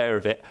aware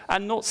of it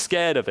and not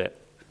scared of it.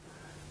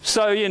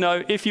 So,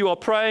 if you are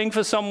praying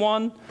for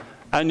someone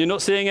and you're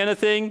not seeing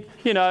anything,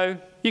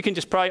 you can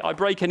just pray, I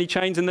break any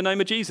chains in the name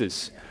of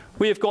Jesus.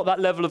 We have got that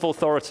level of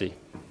authority.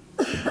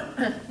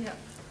 Yeah.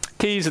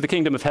 Keys of the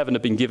kingdom of heaven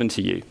have been given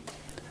to you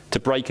to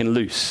break and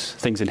loose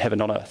things in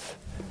heaven on earth.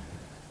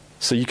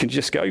 So you can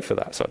just go for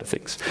that side of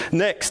things.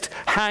 Next,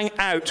 hang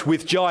out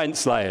with giant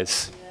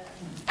slayers.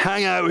 Yeah.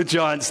 Hang out with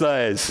giant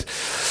slayers.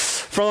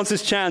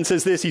 Francis Chan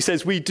says this. He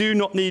says, we do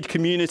not need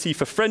community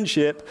for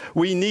friendship.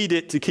 We need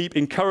it to keep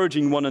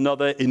encouraging one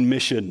another in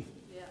mission.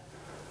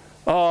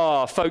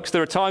 Yeah. Folks,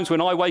 there are times when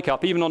I wake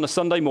up, even on a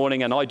Sunday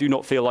morning, and I do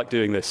not feel like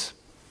doing this.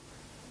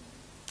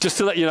 Just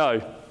to let you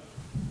know.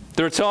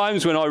 There are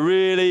times when I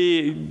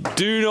really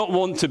do not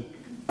want to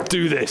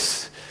do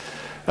this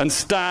and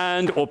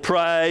stand or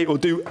pray or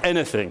do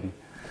anything.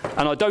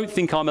 And I don't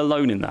think I'm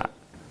alone in that.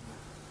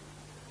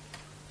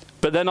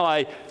 But then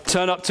I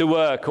turn up to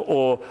work,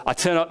 or I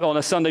turn up on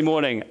a Sunday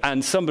morning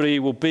and somebody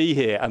will be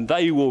here and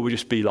they will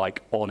just be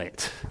like on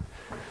it.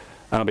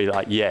 And I'll be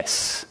like,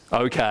 yes,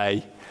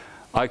 okay,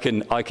 I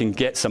can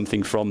get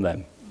something from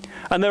them.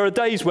 And there are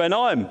days when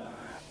I'm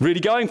really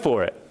going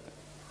for it.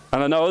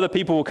 And I know other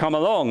people will come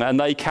along and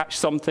they catch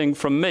something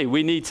from me.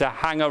 We need to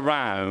hang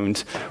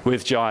around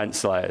with giant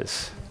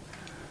slayers.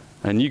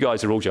 And you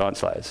guys are all giant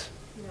slayers.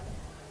 Yeah.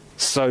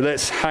 So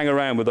let's hang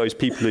around with those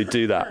people who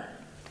do that.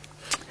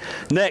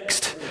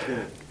 Next,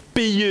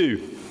 be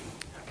you.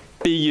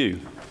 Be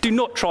you. Do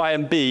not try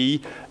and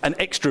be an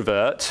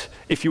extrovert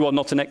if you are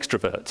not an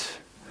extrovert.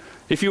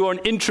 If you are an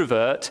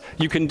introvert,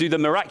 you can do the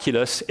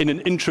miraculous in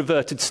an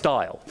introverted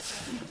style.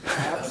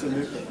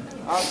 Absolutely.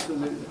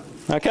 Absolutely.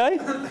 Okay?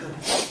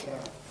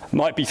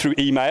 Might be through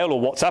email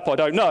or WhatsApp, I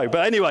don't know.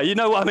 But anyway, you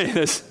know what I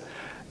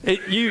mean.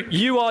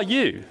 You are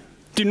you.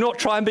 Do not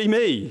try and be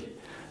me.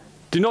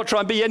 Do not try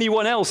and be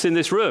anyone else in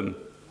this room.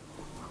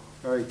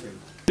 Very good.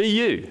 Be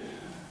you.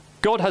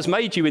 God has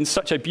made you in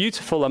such a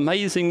beautiful,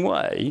 amazing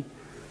way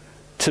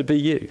to be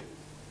you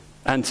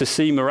and to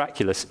see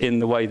miraculous in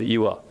the way that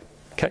you are.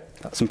 Okay?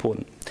 That's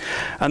important.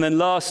 And then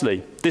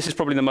lastly, this is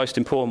probably the most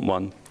important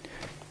one.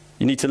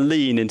 You need to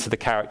lean into the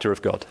character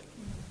of God.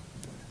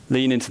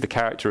 Lean into the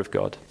character of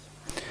God.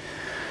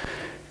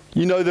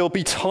 There'll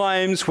be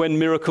times when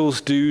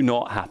miracles do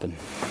not happen.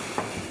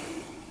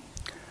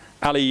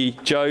 Ali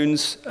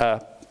Jones,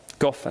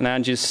 Gough and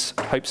Angie's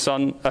Hope's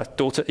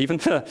daughter even,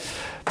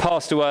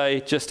 passed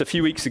away just a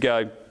few weeks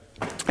ago.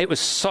 It was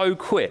so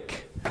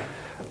quick.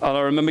 And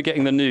I remember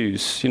getting the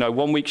news.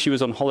 1 week she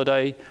was on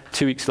holiday,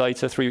 2 weeks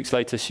later, 3 weeks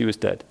later, she was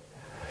dead.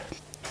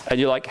 And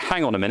you're like,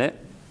 hang on a minute.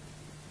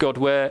 God,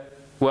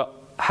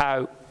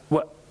 how,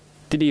 what?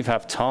 Didn't even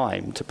have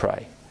time to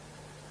pray.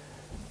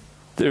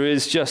 There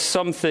is just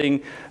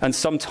something, and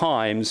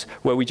sometimes,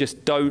 where we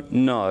just don't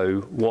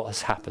know what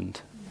has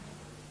happened.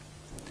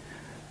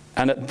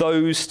 And at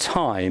those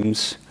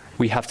times,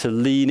 we have to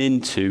lean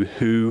into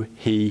who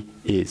he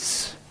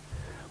is.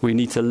 We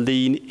need to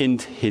lean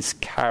into his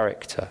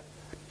character.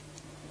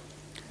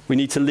 We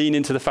need to lean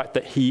into the fact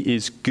that he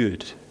is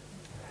good.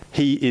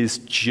 He is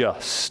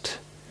just.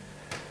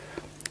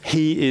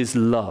 He is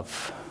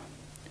love.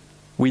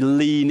 We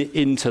lean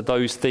into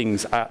those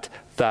things at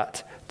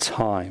that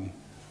time.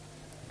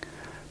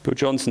 Bill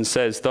Johnson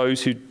says,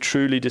 those who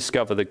truly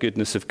discover the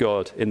goodness of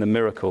God in the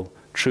miracle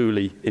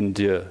truly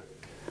endure.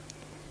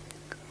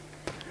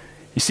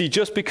 You see,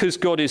 just because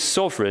God is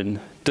sovereign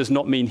does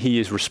not mean he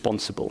is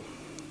responsible.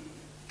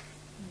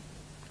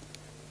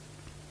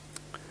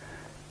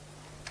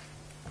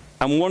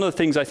 And one of the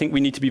things I think we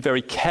need to be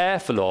very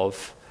careful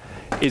of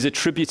is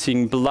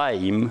attributing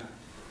blame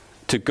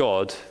to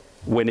God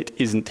when it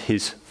isn't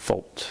his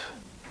fault.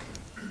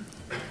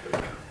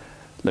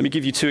 Let me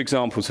give you 2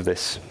 examples of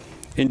this.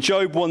 In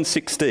Job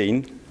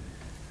 1:16,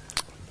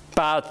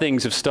 bad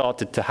things have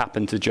started to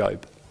happen to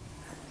Job.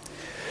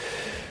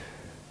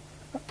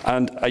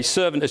 And a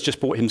servant has just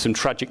brought him some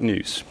tragic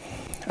news.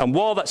 And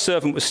while that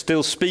servant was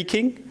still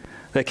speaking,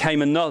 there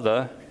came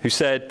another who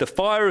said, the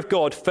fire of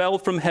God fell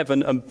from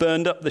heaven and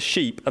burned up the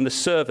sheep and the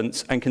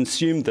servants and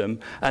consumed them,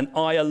 and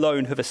I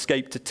alone have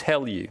escaped to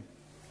tell you.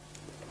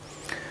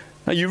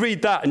 Now you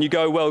read that and you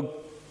go, well,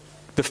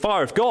 the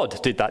fire of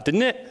God did that,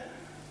 didn't it?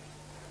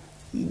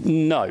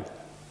 No.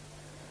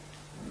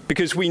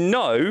 Because we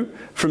know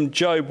from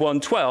Job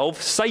 1:12,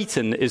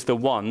 Satan is the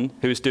one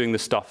who is doing the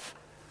stuff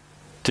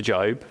to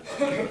Job,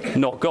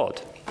 not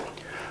God.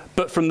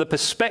 But from the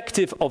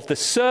perspective of the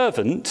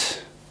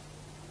servant,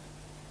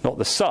 not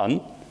the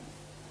son,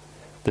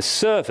 the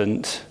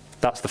servant,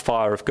 that's the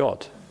fire of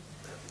God.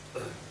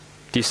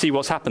 Do you see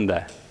what's happened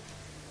there?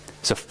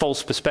 It's a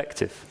false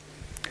perspective.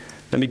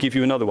 Let me give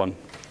you another one.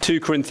 2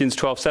 Corinthians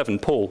 12:7,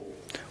 Paul.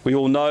 We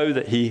all know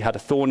that he had a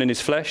thorn in his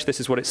flesh. This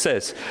is what it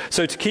says.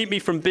 So to keep me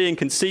from being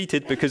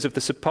conceited because of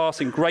the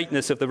surpassing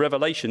greatness of the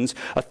revelations,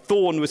 a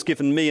thorn was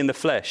given me in the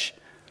flesh.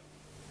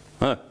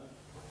 A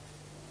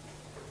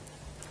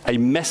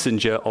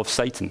messenger of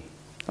Satan.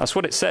 That's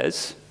what it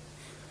says.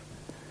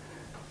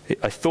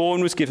 A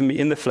thorn was given me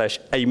in the flesh,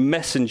 a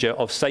messenger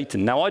of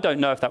Satan. Now, I don't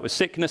know if that was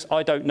sickness.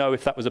 I don't know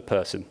if that was a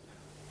person.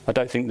 I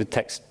don't think the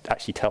text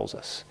actually tells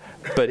us.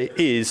 But it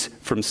is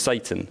from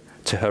Satan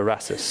to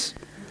harass us.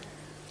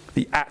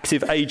 The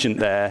active agent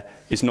there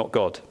is not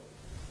God.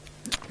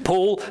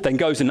 Paul then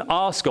goes and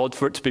asks God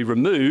for it to be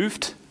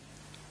removed.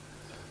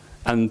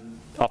 And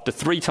after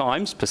 3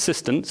 times,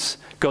 persistence,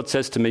 God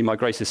says to me, my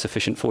grace is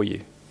sufficient for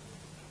you.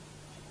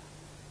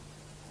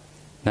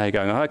 Now you're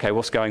going, okay,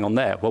 what's going on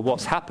there? Well,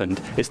 what's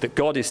happened is that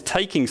God is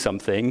taking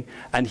something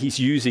and he's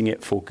using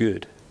it for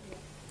good.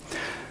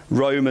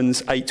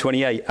 Romans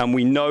 8:28, and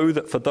we know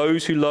that for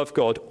those who love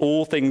God,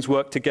 all things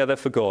work together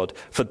for God,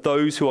 for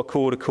those who are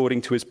called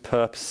according to his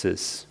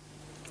purposes.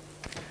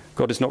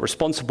 God is not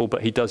responsible,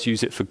 but he does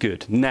use it for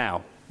good.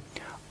 Now,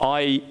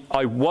 I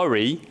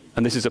worry,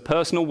 and this is a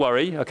personal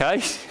worry,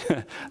 okay?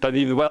 Don't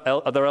think the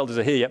other elders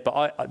are here yet,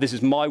 but this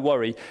is my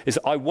worry, is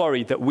that I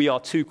worry that we are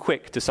too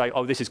quick to say,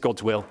 oh, this is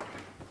God's will.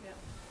 Yeah.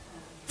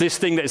 This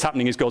thing that is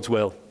happening is God's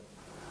will.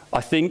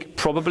 I think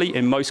probably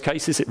in most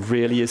cases it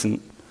really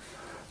isn't.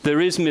 There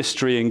is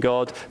mystery in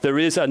God. There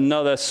is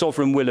another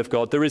sovereign will of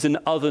God. There is an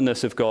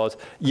otherness of God.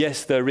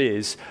 Yes, there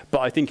is.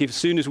 But I think as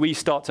soon as we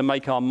start to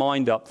make our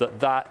mind up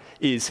that that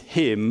is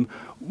him,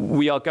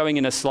 we are going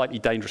in a slightly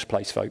dangerous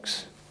place,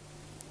 folks.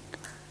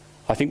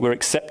 I think we're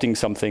accepting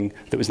something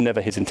that was never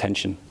his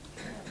intention.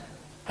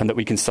 And that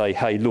we can say,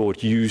 hey,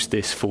 Lord, use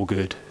this for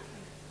good.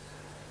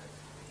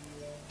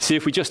 See,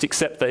 if we just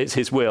accept that it's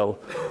his will,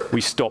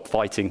 we stop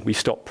fighting, we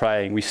stop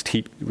praying,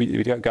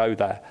 we don't go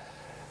there.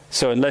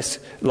 So unless,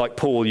 like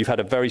Paul, you've had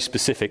a very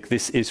specific,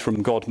 this is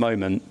from God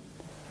moment,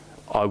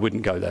 I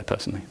wouldn't go there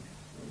personally.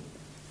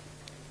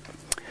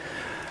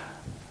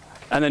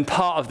 And then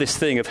part of this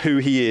thing of who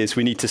he is,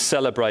 we need to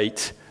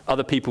celebrate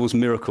other people's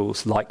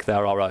miracles like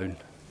they're our own.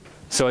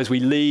 So as we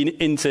lean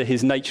into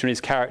his nature and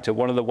his character,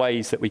 one of the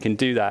ways that we can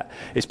do that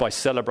is by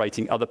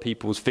celebrating other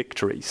people's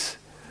victories.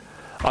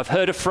 I've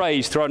heard a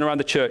phrase thrown around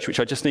the church, which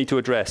I just need to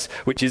address,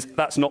 which is,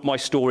 that's not my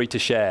story to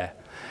share.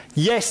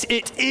 Yes,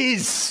 it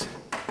is.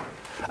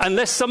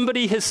 Unless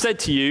somebody has said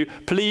to you,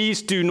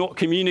 please do not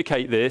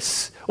communicate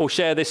this or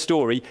share this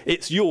story,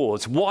 it's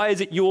yours. Why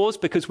is it yours?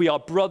 Because we are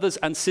brothers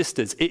and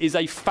sisters. It is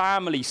a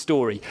family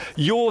story.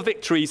 Your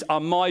victories are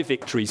my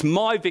victories.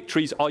 My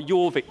victories are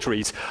your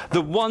victories.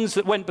 The ones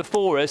that went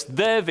before us,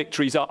 their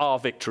victories are our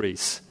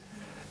victories.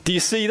 Do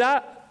you see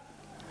that?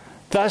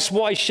 That's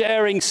why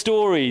sharing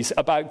stories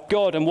about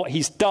God and what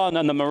he's done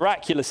and the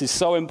miraculous is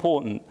so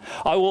important.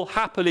 I will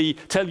happily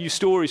tell you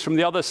stories from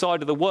the other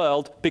side of the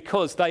world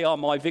because they are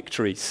my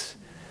victories.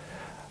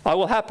 I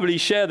will happily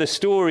share the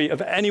story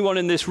of anyone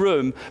in this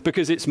room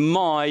because it's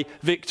my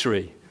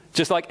victory.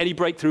 Just like any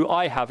breakthrough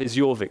I have is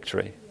your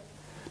victory.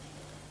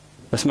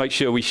 Let's make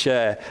sure we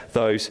share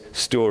those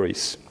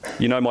stories.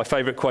 You know my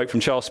favourite quote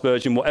from Charles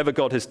Spurgeon, whatever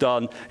God has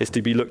done is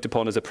to be looked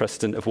upon as a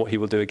precedent of what he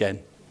will do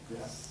again.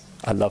 Yes.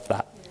 I love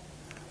that.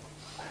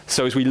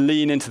 So as we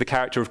lean into the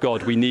character of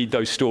God, we need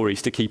those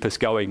stories to keep us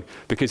going,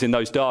 because in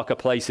those darker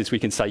places we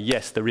can say,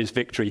 yes, there is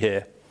victory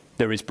here.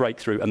 There is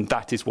breakthrough, and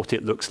that is what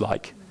it looks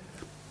like.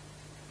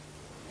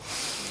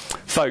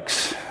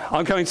 Folks,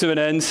 I'm coming to an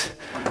end.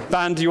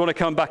 Band, do you want to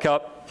come back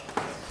up?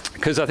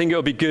 Because I think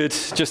it'll be good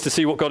just to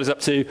see what God is up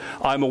to.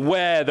 I'm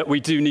aware that we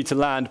do need to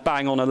land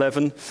bang on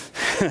 11.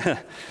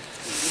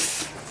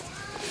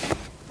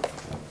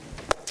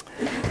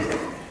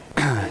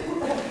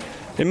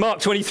 In Mark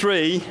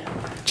 23,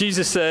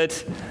 Jesus said,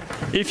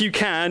 if you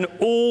can,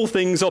 all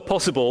things are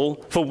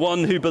possible for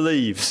one who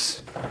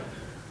believes.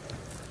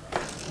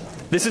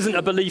 This isn't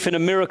a belief in a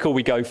miracle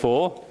we go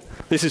for.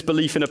 This is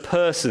belief in a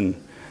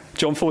person.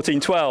 John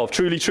 14:12,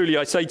 truly, truly,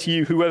 I say to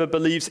you, whoever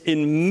believes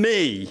in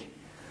me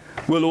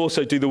will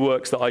also do the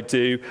works that I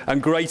do,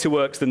 and greater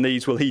works than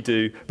these will he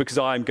do, because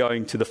I am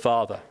going to the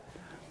Father.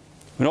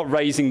 We're not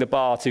raising the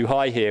bar too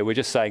high here. We're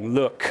just saying,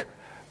 look,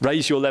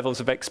 raise your levels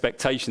of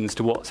expectations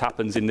to what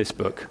happens in this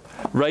book.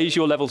 Raise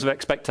your levels of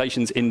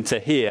expectations into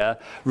here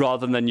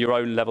rather than your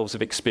own levels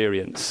of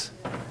experience.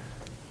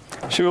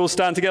 Should we all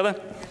stand together?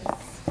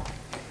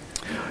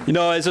 You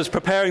know, as I was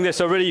preparing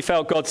this, I really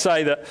felt God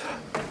say that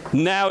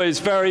now is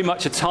very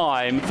much a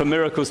time for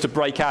miracles to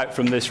break out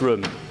from this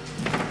room.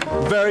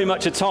 Very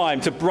much a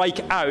time to break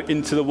out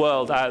into the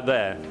world out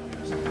there.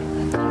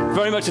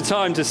 Very much a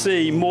time to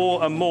see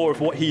more and more of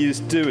what he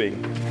is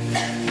doing.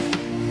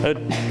 A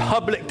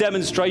public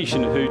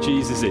demonstration of who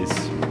Jesus is.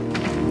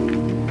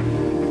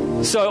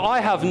 So I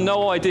have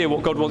no idea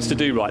what God wants to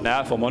do right now,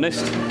 if I'm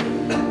honest.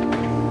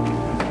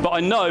 But I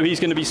know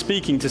he's going to be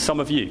speaking to some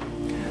of you.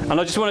 And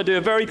I just want to do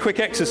a very quick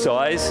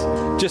exercise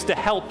just to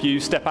help you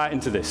step out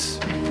into this.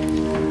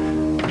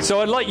 So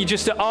I'd like you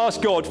just to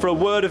ask God for a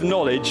word of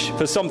knowledge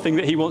for something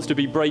that he wants to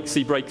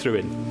see breakthrough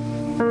in.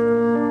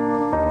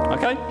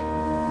 Okay?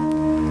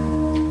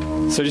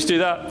 So just do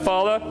that.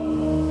 Father,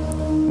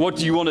 what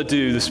do you want to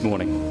do this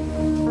morning?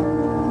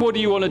 What do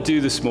you want to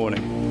do this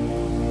morning?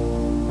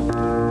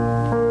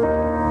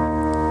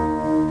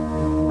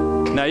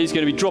 Now he's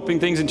going to be dropping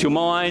things into your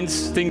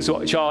minds, things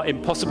which are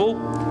impossible.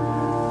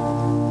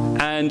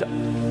 And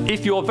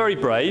if you're very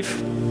brave,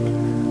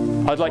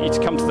 I'd like you to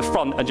come to the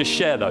front and just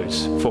share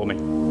those for me.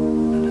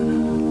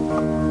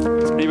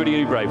 Is anybody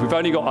going to be brave? We've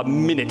only got a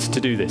minute to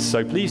do this,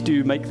 so please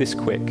do make this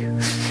quick.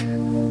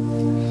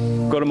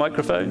 Got a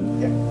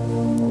microphone? Yeah.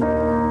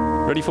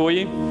 Ready for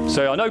you?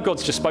 So I know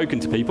God's just spoken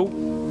to people.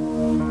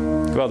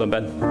 Well done,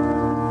 Ben.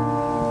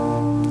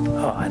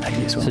 Oh, I like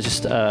you as well. So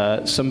just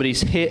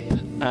somebody's hip,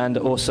 and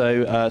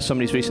also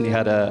somebody's recently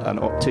had an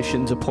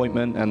optician's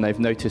appointment, and they've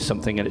noticed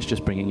something, and it's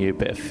just bringing you a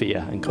bit of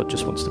fear, and God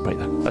just wants to break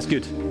that. That's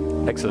good.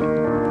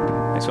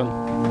 Excellent. Next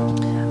one.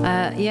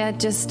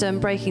 Just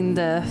breaking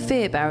the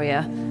fear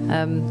barrier.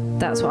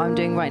 That's what I'm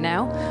doing right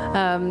now.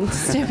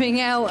 Stepping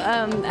out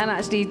and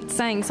actually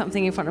saying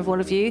something in front of all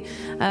of you.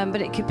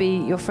 But it could be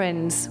your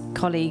friends,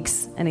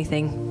 colleagues,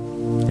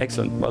 anything.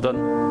 Excellent. Well done.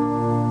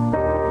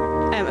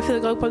 I feel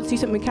like God wants to do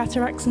something with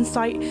cataracts in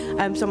sight.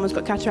 Someone's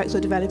got cataracts or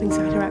developing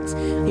cataracts.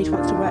 He just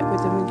wants to work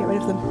with them and get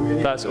rid of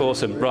them. That's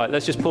awesome. Right,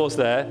 let's just pause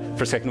there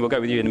for a second. We'll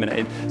go with you in a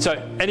minute. So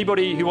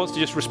anybody who wants to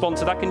just respond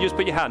to that, can you just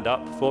put your hand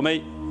up for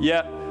me?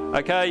 Yeah.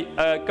 Okay.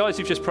 Guys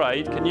who've just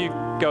prayed, can you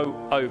go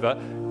over?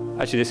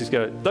 Actually, this is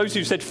good. Those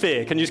who said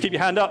fear, can you just keep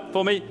your hand up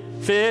for me?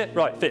 Fear?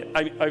 Right, fear.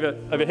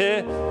 Over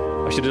here.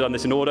 I should have done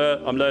this in order.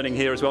 I'm learning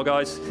here as well,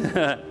 guys.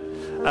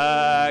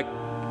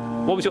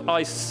 What was your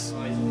eyes?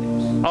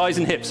 Eyes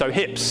and hips. So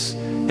hips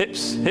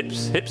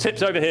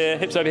over here,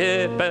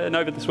 bend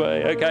over this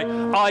way. Okay.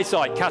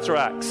 Eyesight,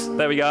 cataracts.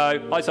 There we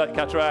go. Eyesight,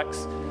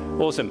 cataracts.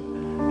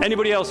 Awesome.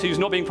 Anybody else who's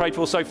not being prayed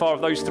for so far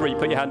of those three,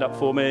 put your hand up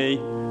for me.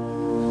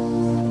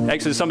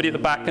 Excellent. Somebody at the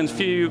back. Can a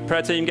few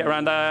prayer team get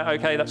around there?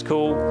 Okay, that's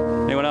cool.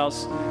 Anyone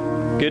else?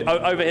 Good.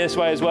 Over here this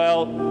way as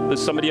well.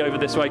 There's somebody over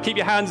this way. Keep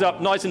your hands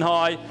up nice and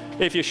high.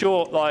 If you're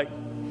short, like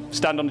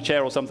stand on a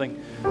chair or something.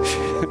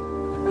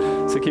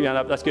 So keep your hand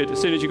up. That's good. As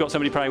soon as you've got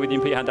somebody praying with you,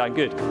 put your hand down.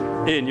 Good.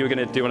 Ian, you were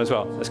going to do one as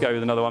well. Let's go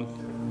with another one.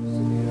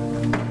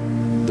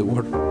 The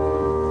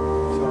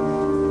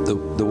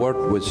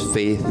word was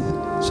faith.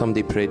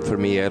 Somebody prayed for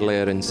me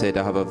earlier and said,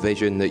 I have a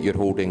vision that you're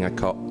holding a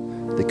cup.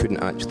 They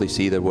couldn't actually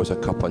see there was a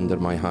cup under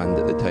my hand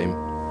at the time.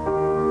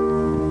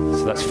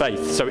 So that's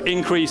faith. So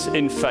increase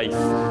in faith.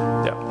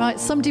 Yeah. Right,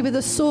 somebody with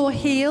a sore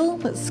heel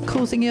that's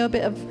causing you a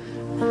bit of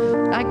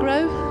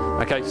aggro.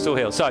 Okay, sore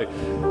heel. So,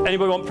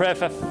 anybody want prayer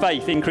for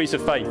faith, increase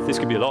of faith? This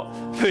could be a lot.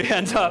 Put your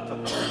hands up.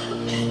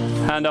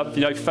 Hand up,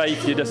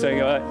 faith, you're just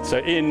saying, all right. So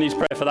Ian needs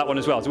prayer for that one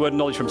as well. It's a word of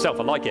knowledge for himself.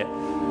 I like it.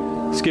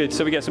 It's good.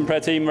 So we get some prayer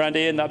team around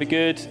here, and that'd be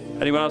good.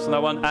 Anyone else on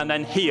that one? And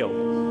then heal.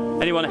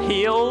 Anyone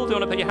heal? Do you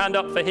want to put your hand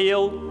up for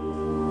heal?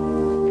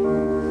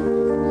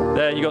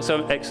 There, you got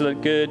some.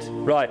 Excellent. Good.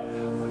 Right.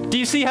 Do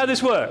you see how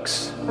this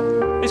works?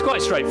 It's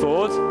quite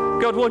straightforward.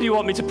 God, what do you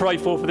want me to pray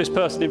for this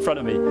person in front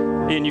of me?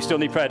 Ian, you still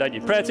need prayer, don't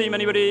you? Prayer team,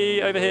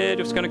 anybody over here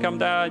just going to come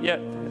down? Yeah,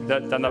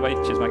 down that way.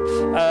 Cheers, mate.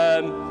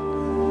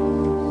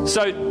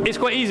 So it's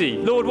quite easy.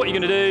 Lord, what are you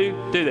going to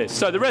do? Do this.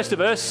 So the rest of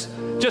us,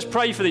 just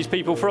pray for these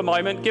people for a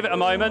moment. Give it a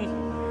moment.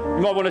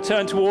 You might want to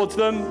turn towards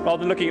them rather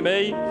than looking at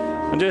me.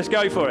 And just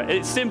go for it.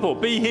 It's simple.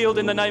 Be healed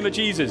in the name of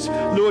Jesus.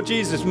 Lord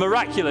Jesus,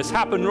 miraculous,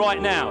 happen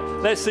right now.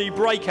 Let's see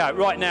breakout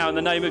right now in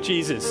the name of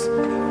Jesus.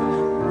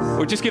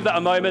 We'll just give that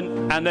a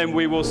moment, and then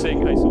we will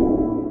sing a song.